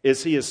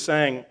is he is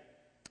saying,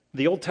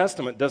 the Old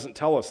Testament doesn't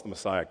tell us the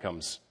Messiah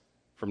comes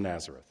from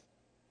Nazareth.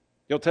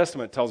 The Old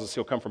Testament tells us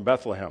he'll come from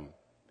Bethlehem.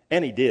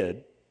 And he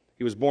did.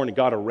 He was born, and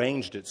God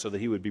arranged it so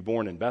that he would be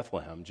born in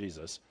Bethlehem,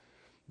 Jesus.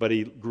 But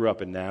he grew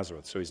up in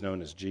Nazareth, so he's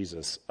known as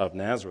Jesus of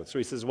Nazareth. So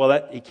he says, well,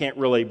 that he can't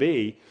really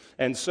be.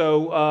 And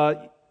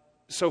so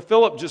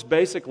Philip just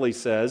basically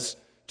says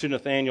to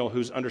Nathanael,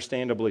 who's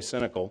understandably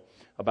cynical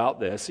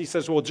about this, he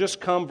says, well, just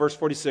come, verse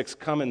 46,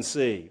 come and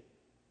see.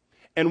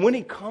 And when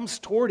he comes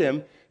toward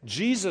him,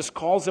 Jesus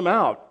calls him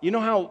out. You know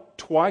how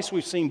twice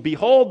we've seen,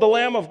 behold the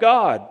Lamb of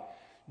God.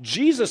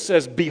 Jesus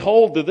says,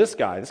 behold to this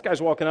guy. This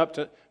guy's walking up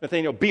to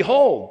Nathanael,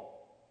 behold,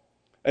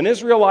 an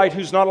Israelite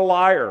who's not a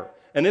liar,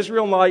 an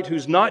Israelite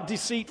who's not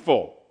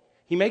deceitful.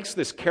 He makes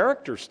this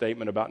character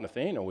statement about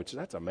Nathanael, which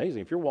that's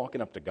amazing. If you're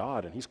walking up to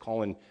God and he's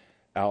calling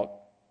out,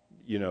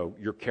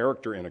 your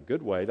character in a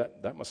good way,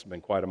 that must have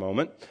been quite a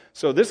moment.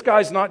 So this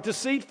guy's not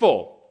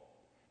deceitful.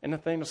 And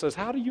Nathanael says,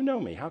 how do you know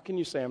me? How can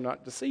you say I'm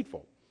not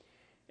deceitful?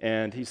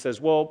 And he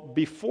says, well,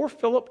 before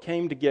Philip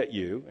came to get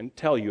you and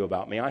tell you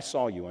about me, I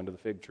saw you under the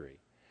fig tree.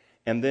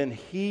 And then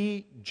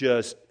he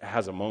just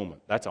has a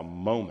moment. That's a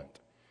moment.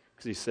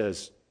 Because he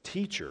says,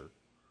 teacher,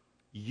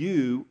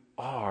 you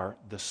are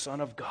the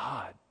Son of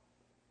God.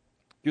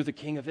 You're the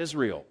King of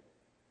Israel.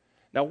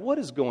 Now, what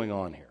is going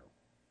on here?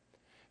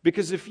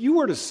 Because if you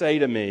were to say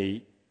to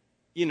me,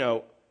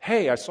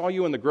 hey, I saw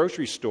you in the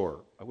grocery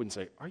store, I wouldn't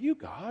say, are you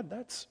God?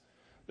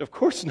 Of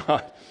course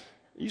not.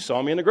 You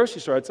saw me in the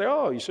grocery store. I'd say,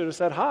 oh, you should have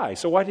said hi.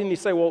 So why didn't he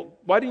say, well,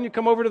 why didn't you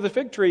come over to the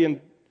fig tree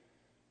and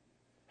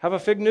have a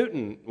fig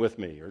Newton with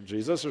me, or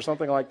Jesus, or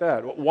something like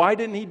that? Why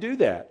didn't he do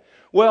that?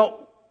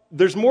 Well,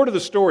 there's more to the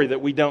story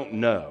that we don't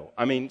know.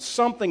 I mean,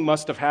 something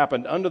must have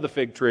happened under the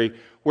fig tree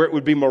where it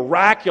would be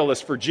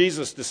miraculous for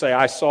Jesus to say,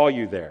 I saw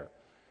you there.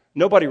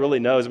 Nobody really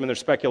knows. I mean, there's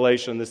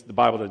speculation. The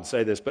Bible doesn't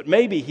say this, but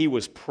maybe he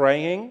was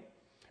praying.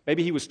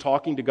 Maybe he was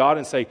talking to God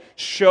and say,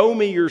 show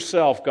me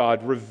yourself,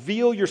 God.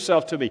 Reveal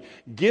yourself to me.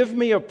 Give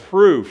me a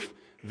proof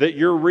that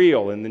you're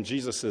real. And then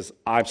Jesus says,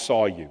 I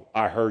saw you.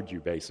 I heard you,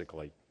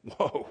 basically.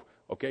 Whoa,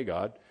 okay,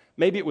 God.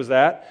 Maybe it was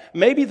that.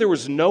 Maybe there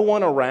was no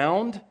one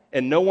around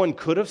and no one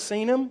could have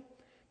seen him.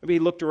 Maybe he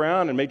looked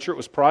around and made sure it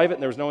was private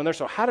and there was no one there.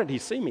 So how did he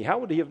see me? How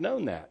would he have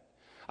known that?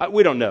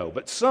 We don't know.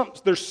 But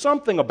there's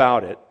something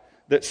about it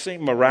that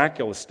seemed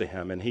miraculous to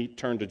him, and he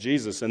turned to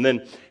Jesus. And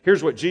then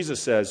here's what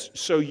Jesus says,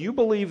 so you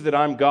believe that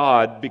I'm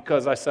God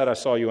because I said I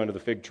saw you under the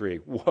fig tree.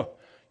 Whoa.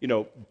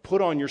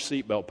 Put on your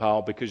seatbelt,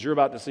 pal, because you're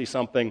about to see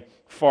something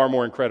far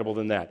more incredible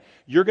than that.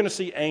 You're going to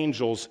see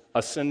angels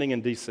ascending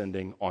and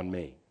descending on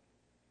me.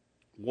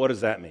 What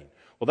does that mean?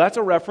 Well, that's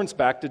a reference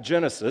back to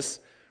Genesis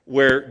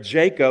where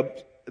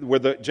Jacob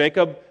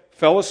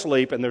fell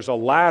asleep, and there's a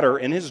ladder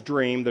in his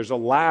dream. There's a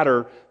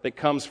ladder that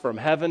comes from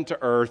heaven to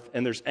earth,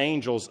 and there's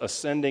angels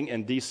ascending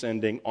and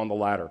descending on the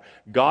ladder.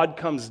 God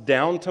comes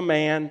down to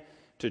man,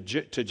 to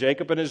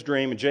Jacob in his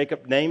dream, and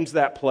Jacob names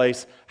that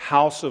place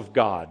House of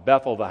God,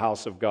 Bethel, the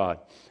House of God.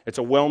 It's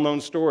a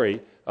well-known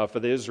story for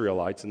the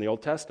Israelites in the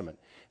Old Testament.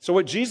 So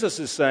what Jesus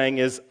is saying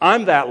is,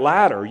 I'm that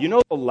ladder. You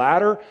know the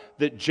ladder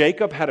that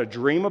Jacob had a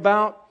dream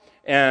about?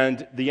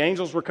 And the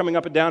angels were coming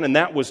up and down, and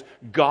that was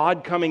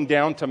God coming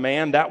down to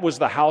man. That was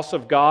the house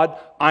of God.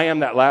 I am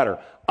that ladder.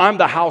 I'm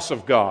the house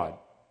of God.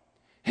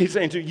 He's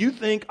saying, do you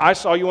think I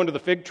saw you under the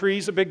fig tree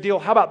is a big deal?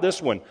 How about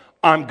this one?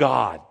 I'm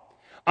God.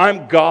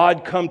 I'm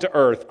God come to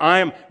earth. I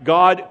am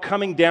God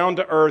coming down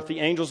to earth. The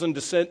angels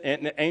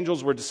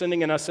were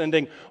descending and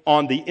ascending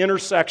on the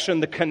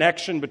intersection, the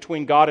connection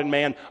between God and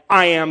man.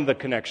 I am the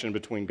connection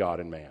between God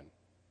and man.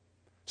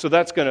 So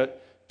that's going to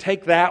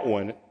take that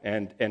one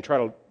and try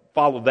to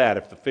follow that.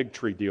 If the fig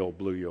tree deal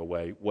blew you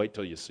away, wait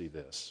till you see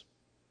this.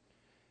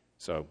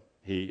 So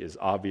he is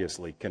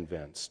obviously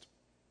convinced.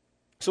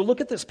 So look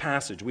at this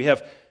passage. We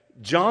have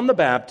John the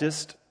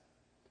Baptist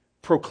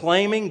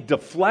proclaiming,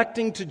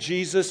 deflecting to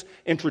Jesus,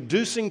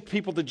 introducing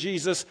people to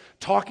Jesus,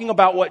 talking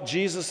about what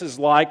Jesus is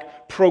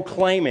like,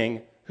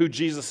 proclaiming who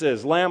Jesus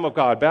is. Lamb of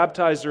God,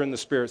 baptizer in the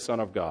Spirit, Son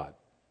of God.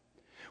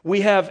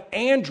 We have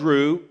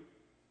Andrew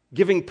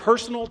giving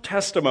personal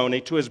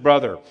testimony to his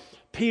brother.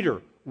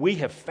 Peter, we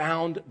have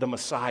found the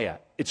Messiah.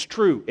 It's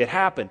true. It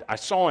happened. I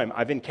saw him.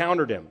 I've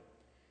encountered him.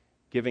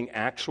 Giving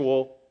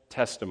actual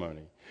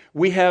testimony.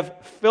 We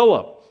have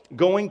Philip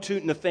going to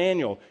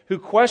Nathanael, who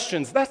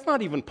questions, that's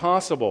not even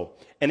possible.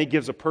 And he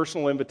gives a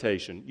personal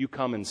invitation. You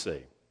come and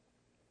see.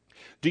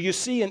 Do you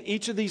see in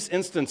each of these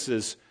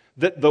instances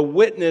that the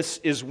witness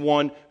is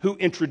one who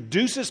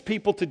introduces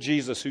people to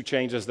Jesus, who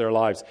changes their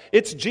lives.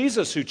 It's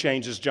Jesus who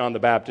changes John the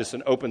Baptist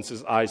and opens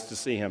his eyes to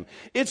see him.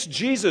 It's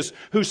Jesus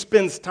who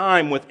spends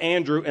time with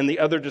Andrew and the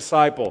other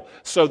disciple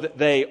so that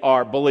they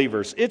are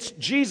believers. It's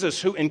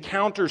Jesus who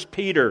encounters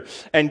Peter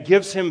and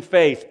gives him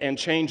faith and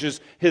changes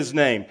his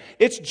name.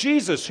 It's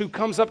Jesus who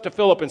comes up to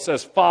Philip and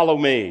says, "Follow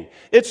me."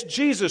 It's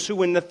Jesus who,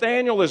 when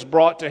Nathanael is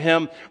brought to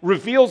him,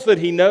 reveals that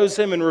he knows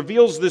him and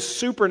reveals this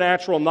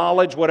supernatural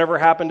knowledge, whatever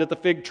happened at the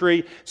fig tree,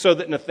 so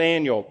that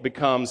Nathanael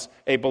becomes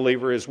a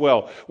believer as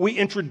well. We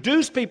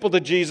introduce people to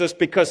Jesus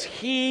because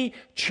he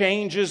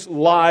changes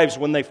lives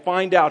when they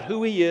find out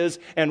who he is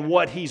and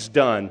what he's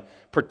done,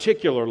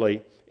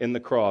 particularly in the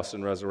cross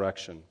and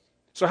resurrection.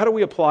 So how do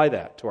we apply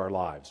that to our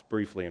lives?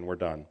 Briefly, and we're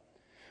done.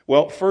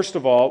 Well, first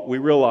of all, we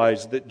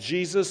realize that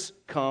Jesus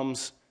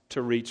comes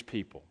to reach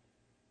people.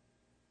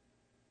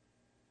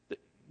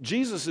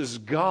 Jesus is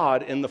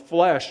God in the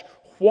flesh.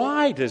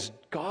 Why does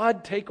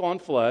God take on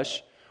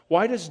flesh?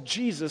 Why does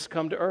Jesus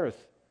come to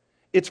earth?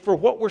 It's for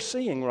what we're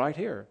seeing right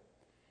here.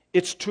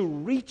 It's to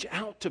reach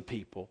out to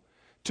people,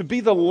 to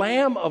be the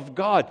Lamb of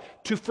God,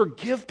 to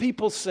forgive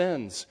people's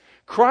sins.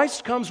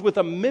 Christ comes with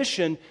a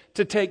mission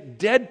to take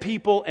dead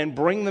people and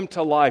bring them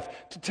to life,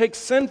 to take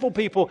sinful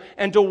people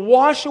and to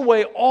wash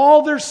away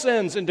all their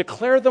sins and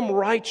declare them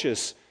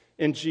righteous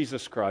in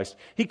Jesus Christ.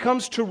 He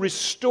comes to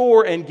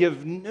restore and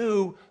give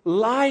new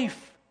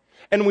life.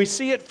 And we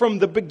see it from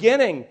the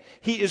beginning.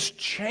 He is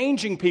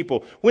changing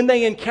people. When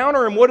they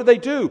encounter him, what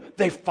do?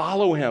 They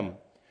follow him.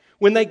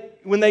 When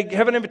they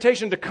have an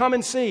invitation to come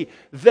and see,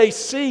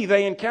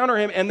 they encounter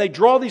him, and they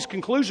draw these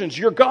conclusions.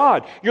 You're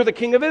God. You're the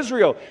King of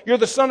Israel. You're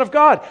the Son of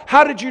God.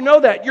 How did you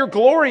know that? You're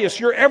glorious.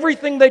 You're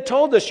everything they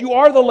told us. You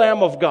are the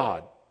Lamb of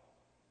God.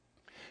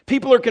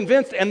 People are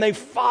convinced, and they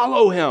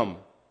follow him.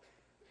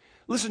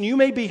 Listen, you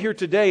may be here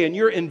today and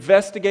you're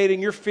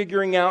investigating, you're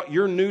figuring out,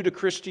 you're new to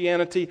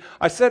Christianity.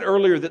 I said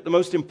earlier that the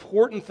most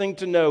important thing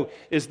to know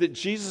is that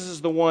Jesus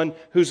is the one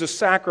who's a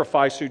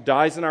sacrifice, who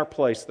dies in our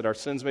place, that our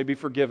sins may be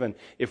forgiven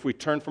if we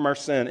turn from our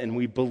sin and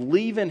we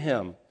believe in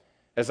him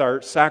as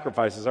our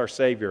sacrifice, as our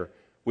Savior.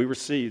 We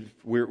receive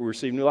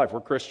new life.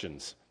 We're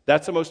Christians.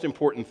 That's the most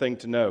important thing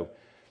to know.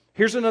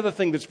 Here's another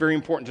thing that's very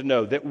important to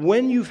know, that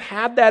when you've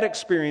had that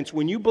experience,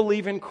 when you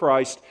believe in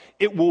Christ,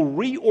 it will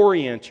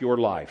reorient your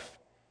life.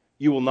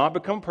 You will not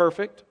become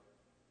perfect.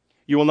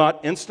 You will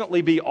not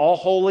instantly be all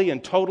holy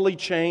and totally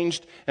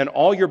changed, and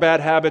all your bad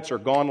habits are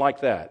gone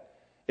like that.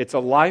 It's a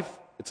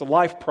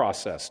life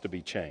process to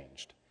be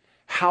changed.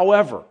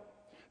 However,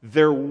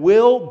 there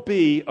will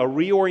be a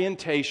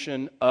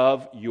reorientation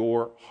of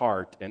your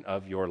heart and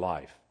of your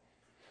life.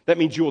 That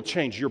means you will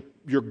change.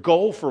 Your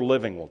goal for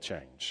living will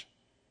change.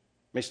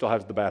 You may still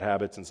have the bad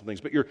habits and some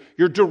things, but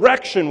your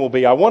direction will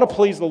be, I want to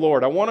please the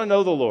Lord. I want to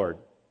know the Lord.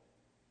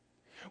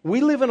 We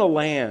live in a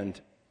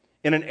land,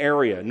 in an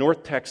area,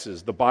 North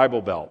Texas, the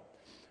Bible Belt,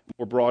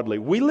 more broadly.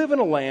 We live in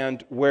a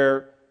land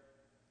where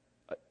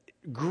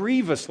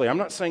grievously, I'm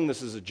not saying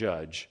this as a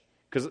judge,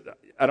 because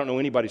I don't know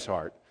anybody's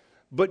heart,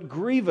 but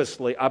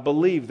grievously, I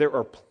believe there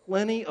are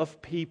plenty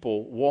of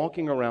people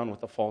walking around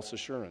with a false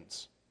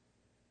assurance.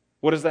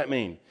 What does that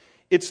mean?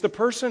 It's the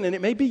person, and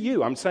it may be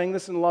you, I'm saying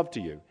this in love to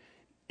you.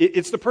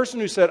 It's the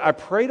person who said, I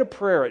prayed a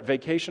prayer at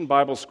Vacation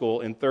Bible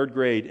School in 3rd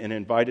grade and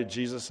invited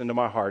Jesus into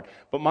my heart,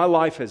 but my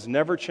life has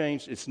never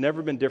changed. It's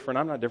never been different.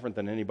 I'm not different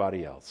than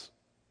anybody else.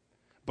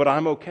 But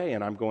I'm okay,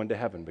 and I'm going to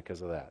heaven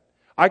because of that.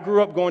 I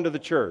grew up going to the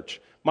church.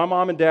 My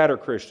mom and dad are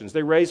Christians.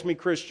 They raised me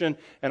Christian,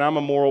 and I'm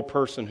a moral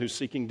person who's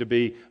seeking to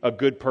be a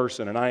good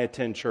person, and I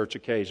attend church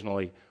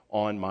occasionally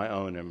on my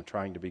own, and I'm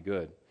trying to be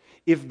good.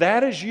 If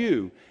that is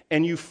you,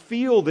 and you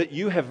feel that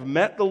you have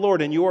met the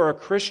Lord and you are a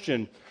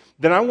Christian,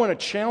 then I want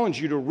to challenge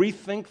you to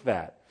rethink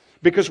that.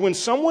 Because when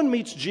someone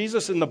meets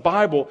Jesus in the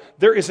Bible,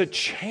 there is a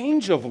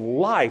change of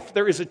life.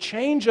 There is a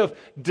change of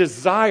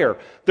desire.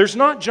 There's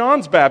not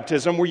John's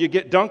baptism where you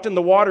get dunked in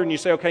the water and you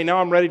say, okay, now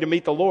I'm ready to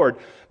meet the Lord.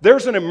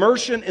 There's an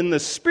immersion in the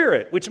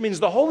Spirit, which means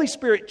the Holy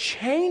Spirit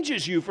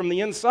changes you from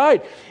the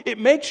inside. It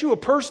makes you a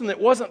person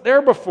that wasn't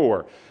there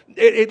before.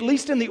 At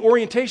least in the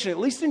orientation, at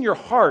least in your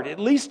heart, at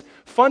least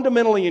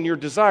fundamentally in your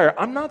desire.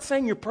 I'm not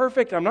saying you're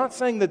perfect. I'm not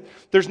saying that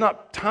there's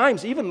not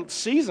times, even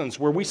seasons,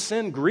 where we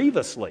sin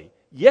grievously.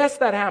 Yes,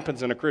 that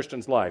happens in a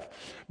Christian's life.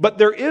 But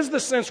there is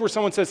the sense where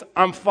someone says,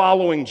 I'm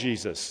following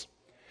Jesus.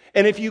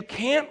 And if you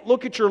can't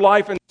look at your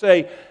life and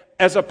say,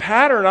 as a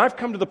pattern, I've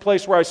come to the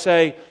place where I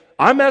say,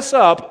 I mess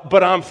up,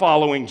 but I'm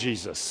following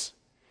Jesus.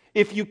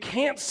 If you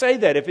can't say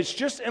that, if it's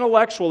just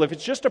intellectual, if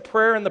it's just a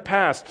prayer in the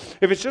past,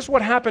 if it's just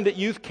what happened at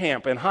youth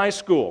camp in high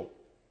school,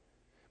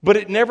 but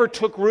it never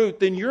took root,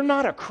 then you're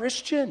not a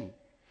Christian.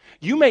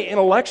 You may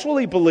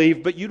intellectually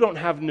believe, but you don't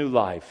have new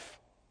life.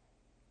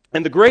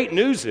 And the great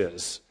news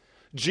is,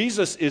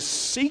 Jesus is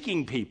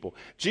seeking people.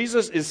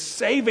 Jesus is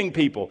saving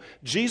people.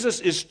 Jesus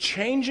is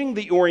changing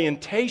the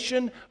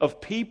orientation of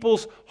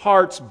people's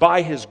hearts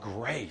by His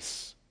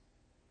grace.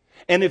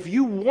 And if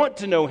you want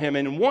to know Him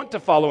and want to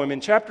follow Him, in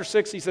chapter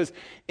 6 He says,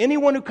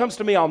 anyone who comes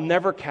to me, I'll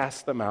never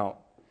cast them out.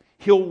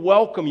 He'll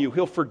welcome you.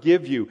 He'll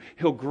forgive you.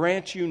 He'll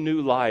grant you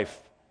new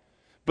life.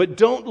 But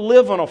don't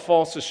live on a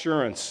false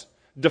assurance,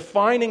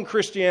 defining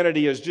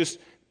Christianity as just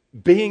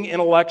being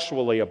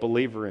intellectually a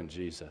believer in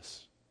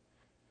Jesus.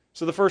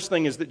 So the first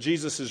thing is that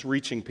Jesus is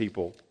reaching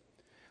people.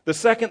 The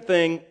second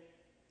thing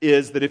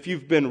is that if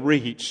you've been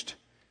reached,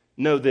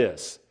 know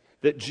this,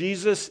 that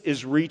Jesus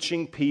is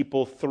reaching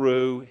people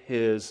through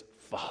His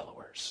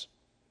followers.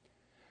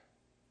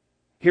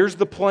 Here's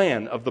the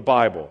plan of the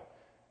Bible.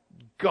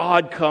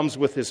 God comes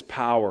with His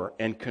power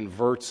and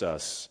converts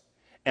us.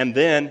 And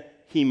then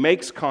He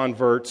makes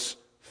converts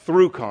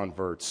through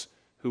converts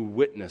who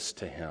witness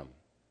to Him.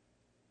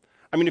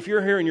 I mean, if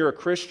you're here and you're a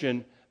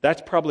Christian,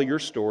 that's probably your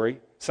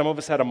story. Some of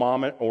us had a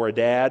mom or a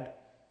dad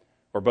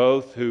or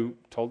both who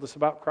told us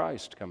about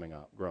Christ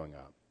growing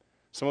up.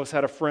 Some of us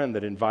had a friend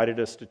that invited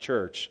us to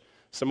church.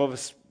 Some of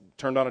us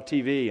turned on a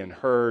TV and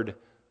heard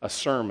a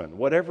sermon.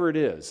 Whatever it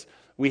is,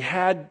 we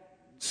had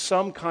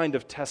some kind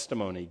of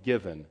testimony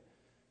given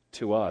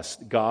to us.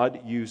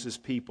 God uses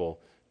people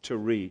to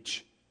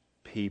reach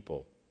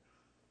people.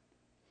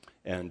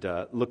 And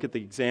look at the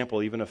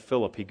example even of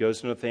Philip. He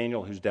goes to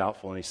Nathanael who's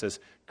doubtful and he says,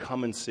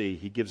 come and see.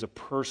 He gives a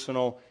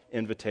personal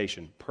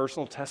invitation.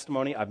 Personal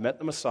testimony, I've met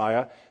the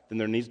Messiah, then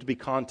there needs to be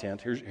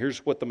content.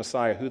 Here's what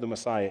who the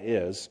Messiah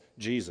is,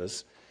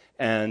 Jesus.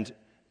 And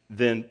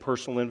then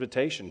personal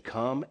invitation,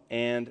 come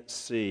and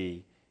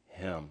see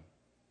Him.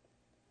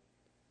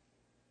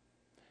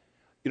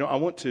 You know, I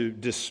want to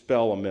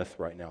dispel a myth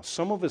right now.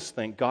 Some of us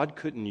think God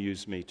couldn't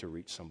use me to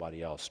reach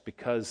somebody else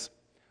because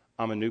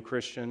I'm a new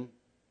Christian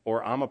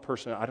or I'm a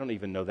person, I don't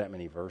even know that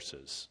many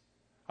verses.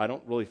 I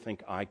don't really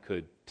think I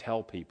could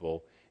tell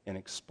people and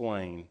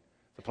explain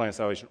the plan of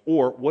salvation.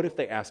 Or what if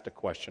they asked a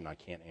question I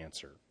can't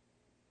answer?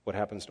 What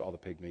happens to all the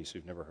pygmies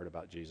who've never heard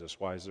about Jesus?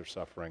 Why is there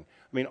suffering?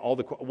 I mean,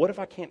 what if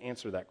I can't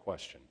answer that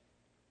question?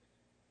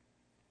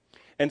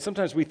 And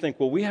sometimes we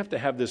think, well, we have to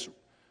have this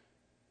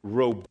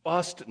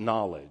robust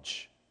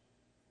knowledge.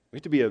 We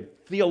have to be a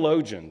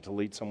theologian to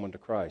lead someone to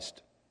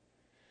Christ.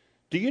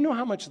 Do you know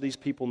how much these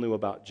people knew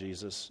about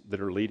Jesus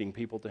that are leading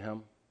people to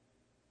Him?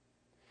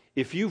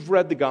 If you've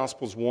read the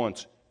Gospels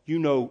once, you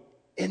know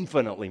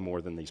infinitely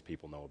more than these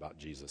people know about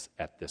Jesus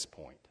at this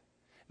point.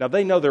 Now,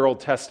 they know their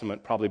Old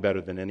Testament probably better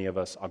than any of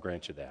us. I'll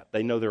grant you that.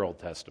 They know their Old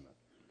Testament.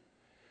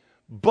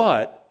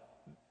 But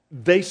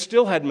they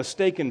still had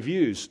mistaken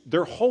views.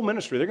 Their whole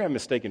ministry, they're going to have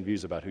mistaken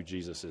views about who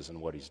Jesus is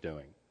and what He's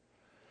doing.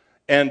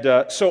 And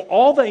so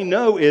all they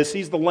know is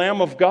He's the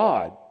Lamb of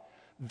God.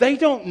 They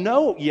don't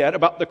know yet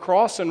about the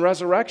cross and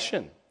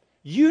resurrection.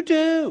 You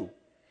do.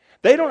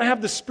 They don't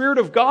have the Spirit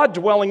of God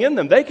dwelling in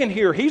them. They can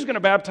hear He's going to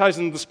baptize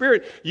in the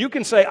Spirit. You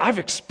can say, I've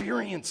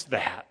experienced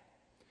that.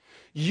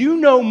 You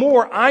know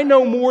more, I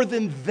know more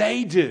than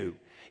they do.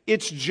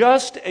 It's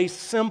just a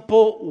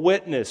simple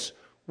witness.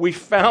 We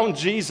found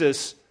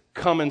Jesus,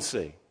 come and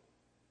see.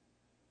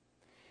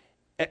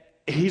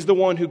 He's the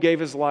one who gave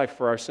His life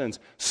for our sins.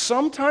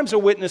 Sometimes a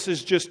witness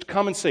is just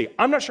come and see.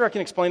 I'm not sure I can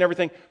explain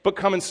everything, but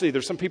come and see.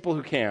 There's some people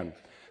who can.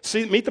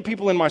 See, meet the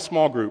people in my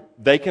small group.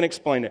 They can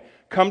explain it.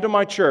 Come to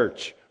my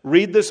church.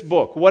 Read this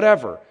book.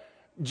 Whatever.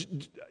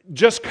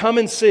 Just come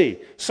and see.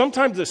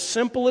 Sometimes the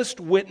simplest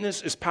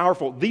witness is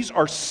powerful. These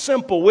are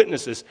simple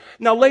witnesses.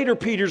 Now later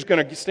Peter's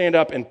going to stand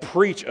up and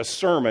preach a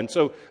sermon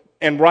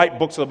and write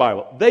books of the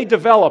Bible. They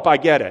develop, I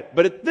get it.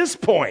 But at this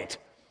point,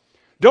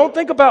 don't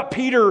think about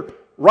Peter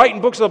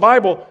writing books of the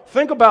Bible.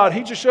 Think about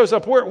he just shows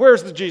up.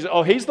 Where's the Jesus?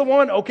 Oh, He's the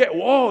one? Okay.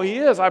 Whoa, He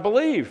is, I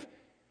believe.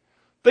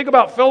 Think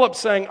about Philip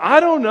saying, I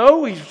don't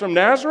know. He's from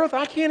Nazareth.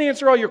 I can't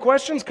answer all your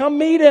questions. Come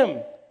meet Him.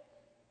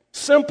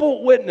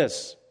 Simple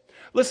witness.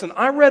 Listen,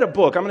 I read a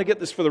book. I'm going to get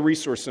this for the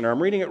Resource Center.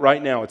 I'm reading it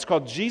right now. It's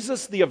called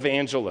Jesus the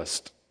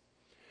Evangelist.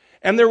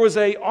 And there was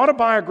an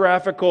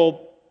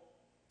autobiographical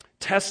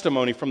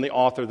testimony from the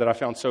author that I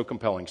found so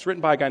compelling. It's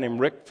written by a guy named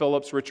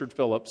Richard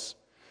Phillips.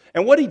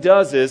 And what he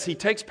does is he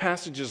takes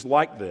passages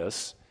like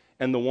this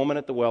and the woman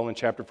at the well in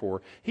chapter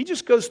 4. He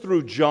just goes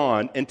through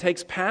John and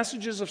takes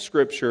passages of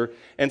Scripture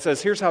and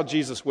says, here's how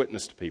Jesus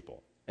witnessed to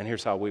people. And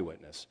here's how we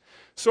witness.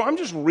 So I'm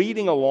just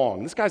reading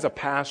along. This guy's a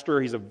pastor.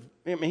 He's a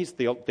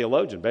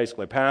theologian,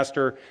 basically, a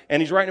pastor.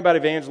 And he's writing about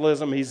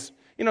evangelism.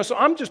 So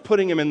I'm just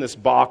putting him in this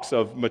box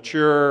of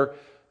mature,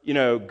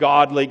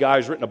 godly guy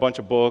who's written a bunch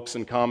of books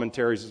and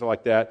commentaries and stuff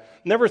like that,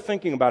 never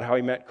thinking about how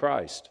he met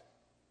Christ.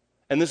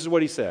 And this is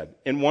what he said.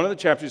 In one of the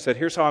chapters, he said,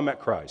 here's how I met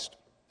Christ.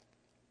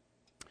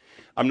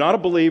 I'm not a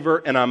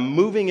believer, and I'm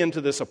moving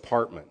into this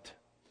apartment.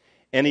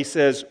 And he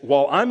says,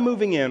 while I'm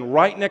moving in,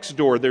 right next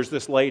door, there's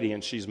this lady,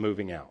 and she's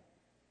moving out.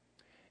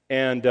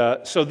 And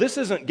so this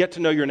isn't get to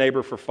know your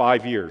neighbor for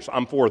 5 years.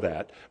 I'm for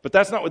that. But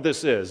that's not what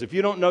this is. If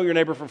you don't know your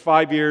neighbor for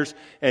 5 years,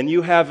 and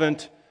you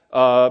haven't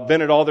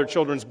been at all their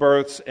children's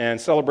births and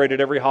celebrated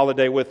every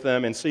holiday with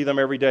them and see them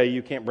every day,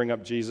 you can't bring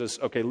up Jesus.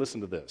 Okay, listen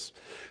to this.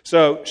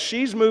 So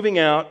she's moving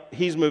out,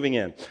 he's moving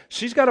in.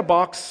 She's got a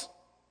box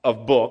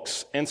of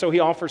books, and so he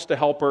offers to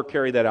help her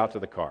carry that out to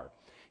the car.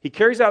 He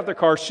carries out the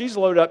car, she's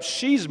loaded up,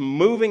 she's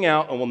moving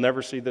out, and we'll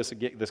never see this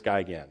guy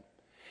again.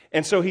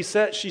 And so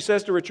she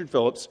says to Richard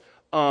Phillips,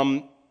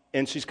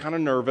 and she's kind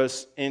of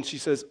nervous, and she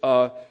says,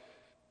 are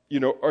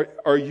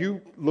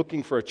you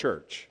looking for a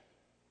church?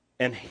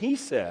 And he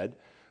said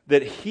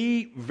that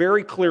he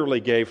very clearly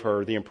gave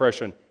her the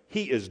impression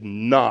he is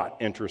not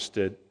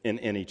interested in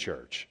any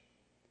church.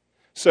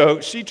 So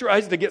she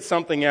tries to get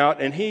something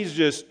out, and he's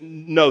just,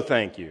 no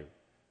thank you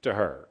to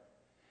her.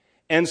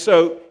 And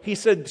so he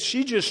said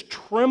she just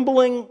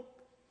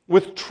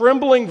with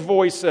trembling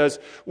voice says,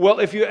 well,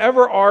 if you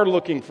ever are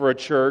looking for a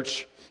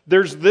church,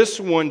 there's this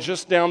one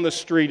just down the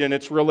street, and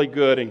it's really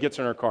good, and gets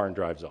in her car and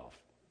drives off.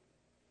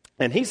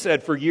 And he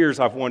said, for years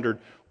I've wondered,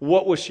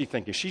 what was she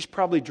thinking? She's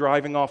probably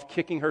driving off,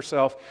 kicking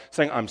herself,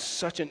 saying, I'm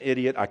such an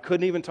idiot. I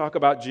couldn't even talk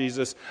about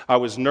Jesus. I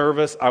was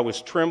nervous. I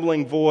was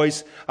trembling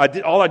voice.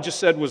 All I just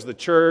said was the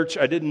church.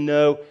 I didn't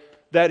know.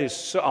 That is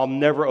so, I'll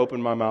never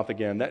open my mouth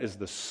again. That is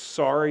the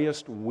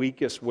sorriest,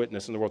 weakest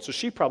witness in the world. So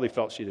she probably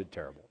felt she did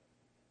terrible.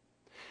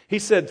 He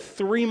said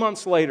 3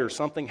 months later,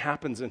 something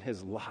happens in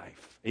his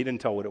life. He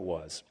didn't tell what it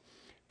was.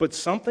 But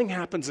something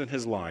happens in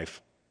his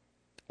life,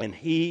 and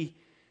he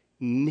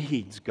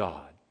needs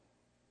God.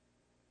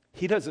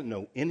 He doesn't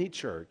know any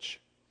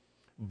church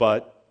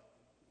but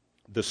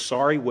the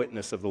sorry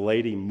witness of the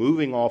lady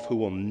moving off who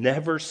will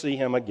never see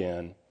him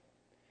again,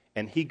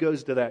 and he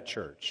goes to that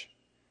church.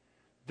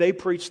 They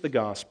preach the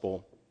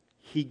gospel.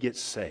 He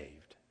gets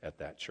saved at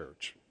that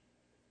church.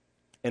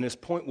 And his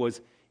point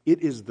was,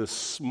 it is the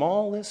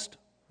smallest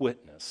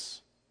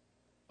witness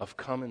of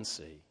come and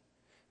see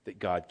that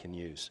God can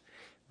use.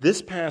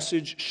 This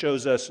passage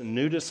shows us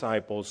new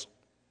disciples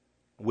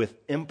with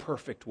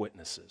imperfect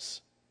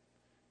witnesses.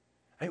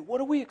 Hey,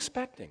 what are we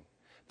expecting?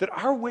 That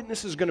our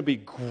witness is going to be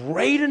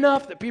great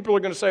enough that people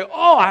are going to say,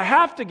 oh, I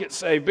have to get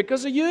saved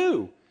because of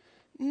you.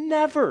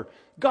 Never.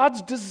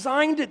 God's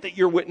designed it that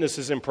your witness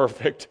is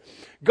imperfect.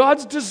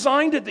 God's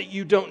designed it that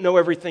you don't know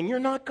everything. You're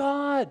not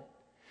God.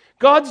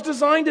 God's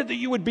designed it that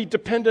you would be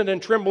dependent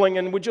and trembling,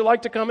 and would you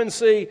like to come and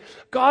see?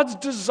 God's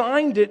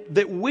designed it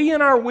that we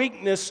in our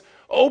weakness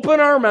open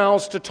our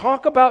mouths to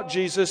talk about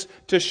Jesus,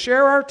 to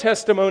share our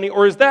testimony,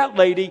 or as that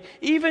lady,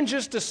 even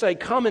just to say,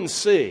 come and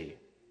see.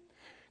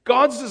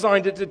 God's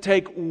designed it to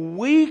take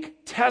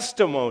weak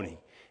testimony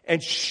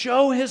and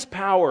show His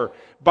power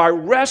by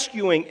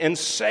rescuing and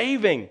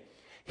saving.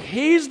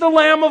 He's the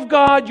Lamb of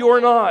God, you're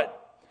not.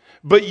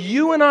 But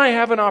you and I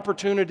have an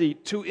opportunity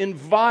to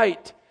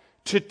invite,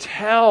 to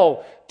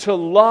tell, to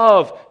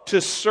love,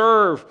 to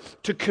serve,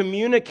 to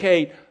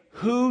communicate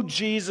who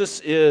Jesus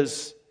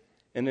is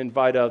and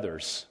invite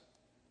others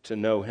to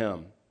know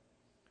Him.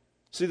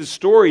 See, the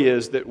story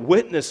is that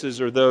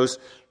witnesses are those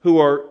who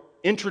are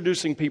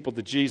introducing people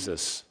to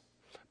Jesus,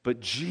 but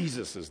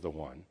Jesus is the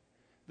one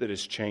that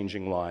is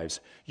changing lives.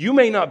 You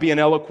may not be an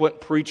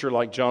eloquent preacher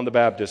like John the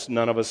Baptist.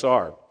 None of us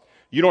are.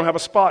 You don't have a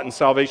spot in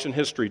salvation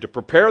history to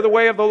prepare the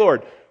way of the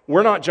Lord.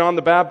 We're not John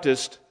the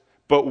Baptist,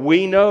 but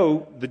we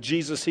know the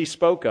Jesus he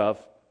spoke of.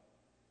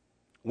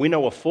 We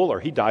know a fuller.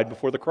 He died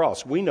before the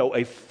cross. We know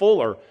a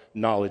fuller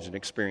knowledge and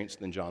experience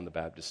than John the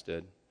Baptist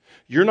did.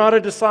 You're not a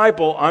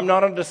disciple. I'm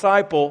not a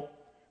disciple.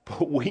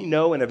 But we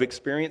know and have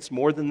experienced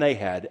more than they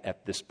had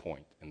at this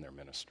point in their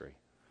ministry.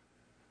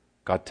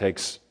 God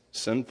takes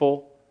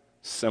sinful,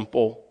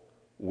 simple,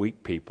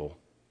 weak people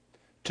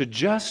to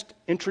just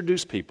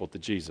introduce people to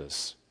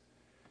Jesus,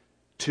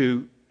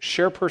 to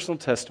share personal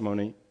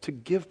testimony, to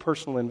give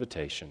personal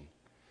invitation.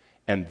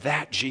 And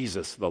that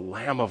Jesus, the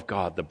Lamb of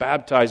God, the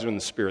baptizer in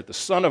the Spirit, the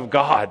Son of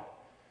God,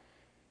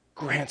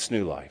 grants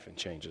new life and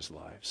changes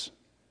lives.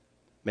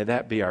 May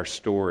that be our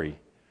story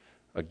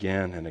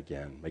again and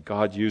again. May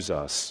God use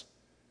us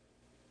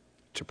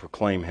to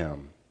proclaim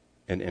Him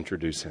and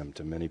introduce Him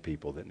to many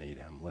people that need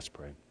Him. Let's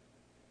pray.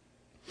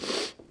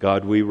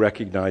 God, we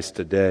recognize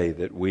today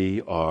that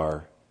we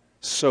are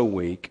so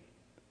weak,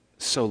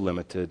 so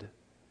limited.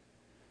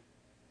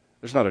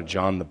 There's not a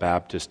John the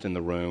Baptist in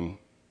the room.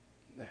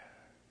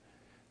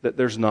 That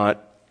there's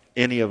not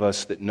any of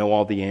us that know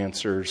all the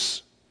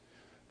answers.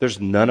 There's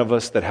none of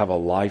us that have a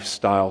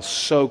lifestyle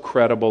so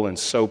credible and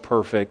so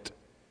perfect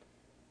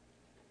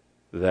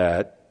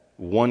that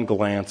one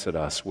glance at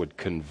us would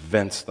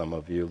convince them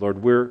of you.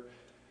 Lord,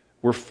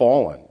 we're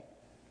fallen,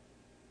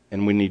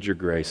 and we need your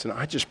grace. And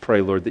I just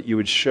pray, Lord, that you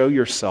would show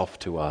yourself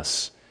to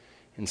us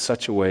in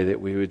such a way that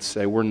we would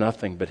say, we're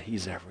nothing, but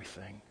He's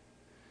everything.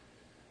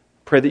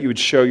 Pray that you would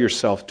show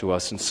yourself to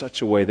us in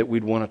such a way that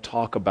we'd want to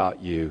talk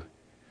about you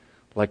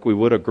like we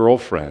would a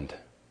girlfriend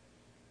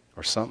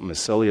or something as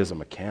silly as a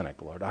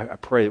mechanic, Lord. I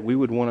pray that we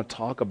would want to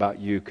talk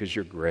about you because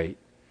you're great.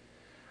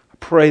 I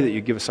pray that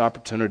you give us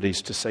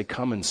opportunities to say,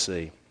 come and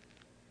see.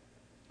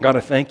 God,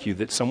 I thank you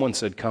that someone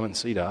said, come and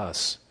see to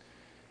us,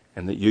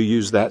 and that you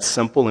used that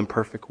simple and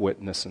perfect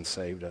witness and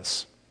saved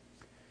us.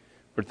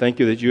 Lord, thank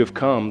you that you have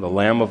come, the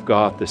Lamb of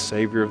God, the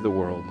Savior of the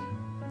world,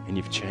 and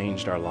you've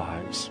changed our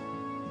lives.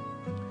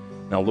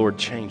 Now, Lord,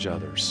 change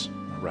others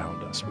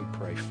around us, we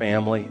pray.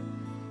 Family,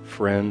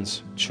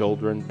 friends,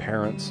 children,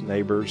 parents,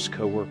 neighbors,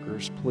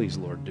 co-workers, please,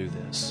 Lord, do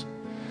this.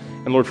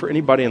 And Lord, for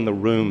anybody in the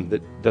room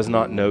that does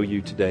not know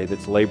you today,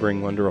 that's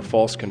laboring under a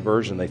false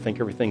conversion, they think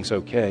everything's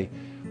okay,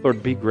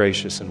 Lord, be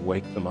gracious and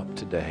wake them up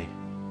today.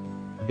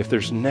 If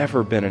there's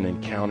never been an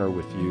encounter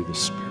with you, the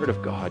Spirit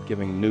of God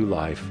giving new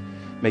life,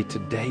 may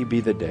today be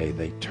the day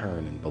they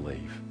turn and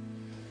believe.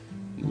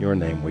 In your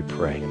name we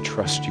pray and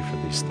trust you for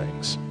these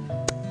things.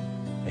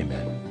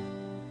 Amen.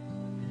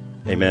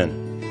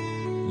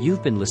 Amen.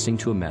 You've been listening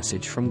to a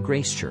message from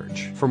Grace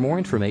Church. For more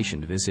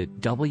information,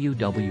 visit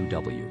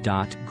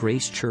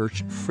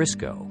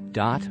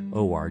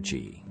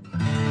www.gracechurchfrisco.org.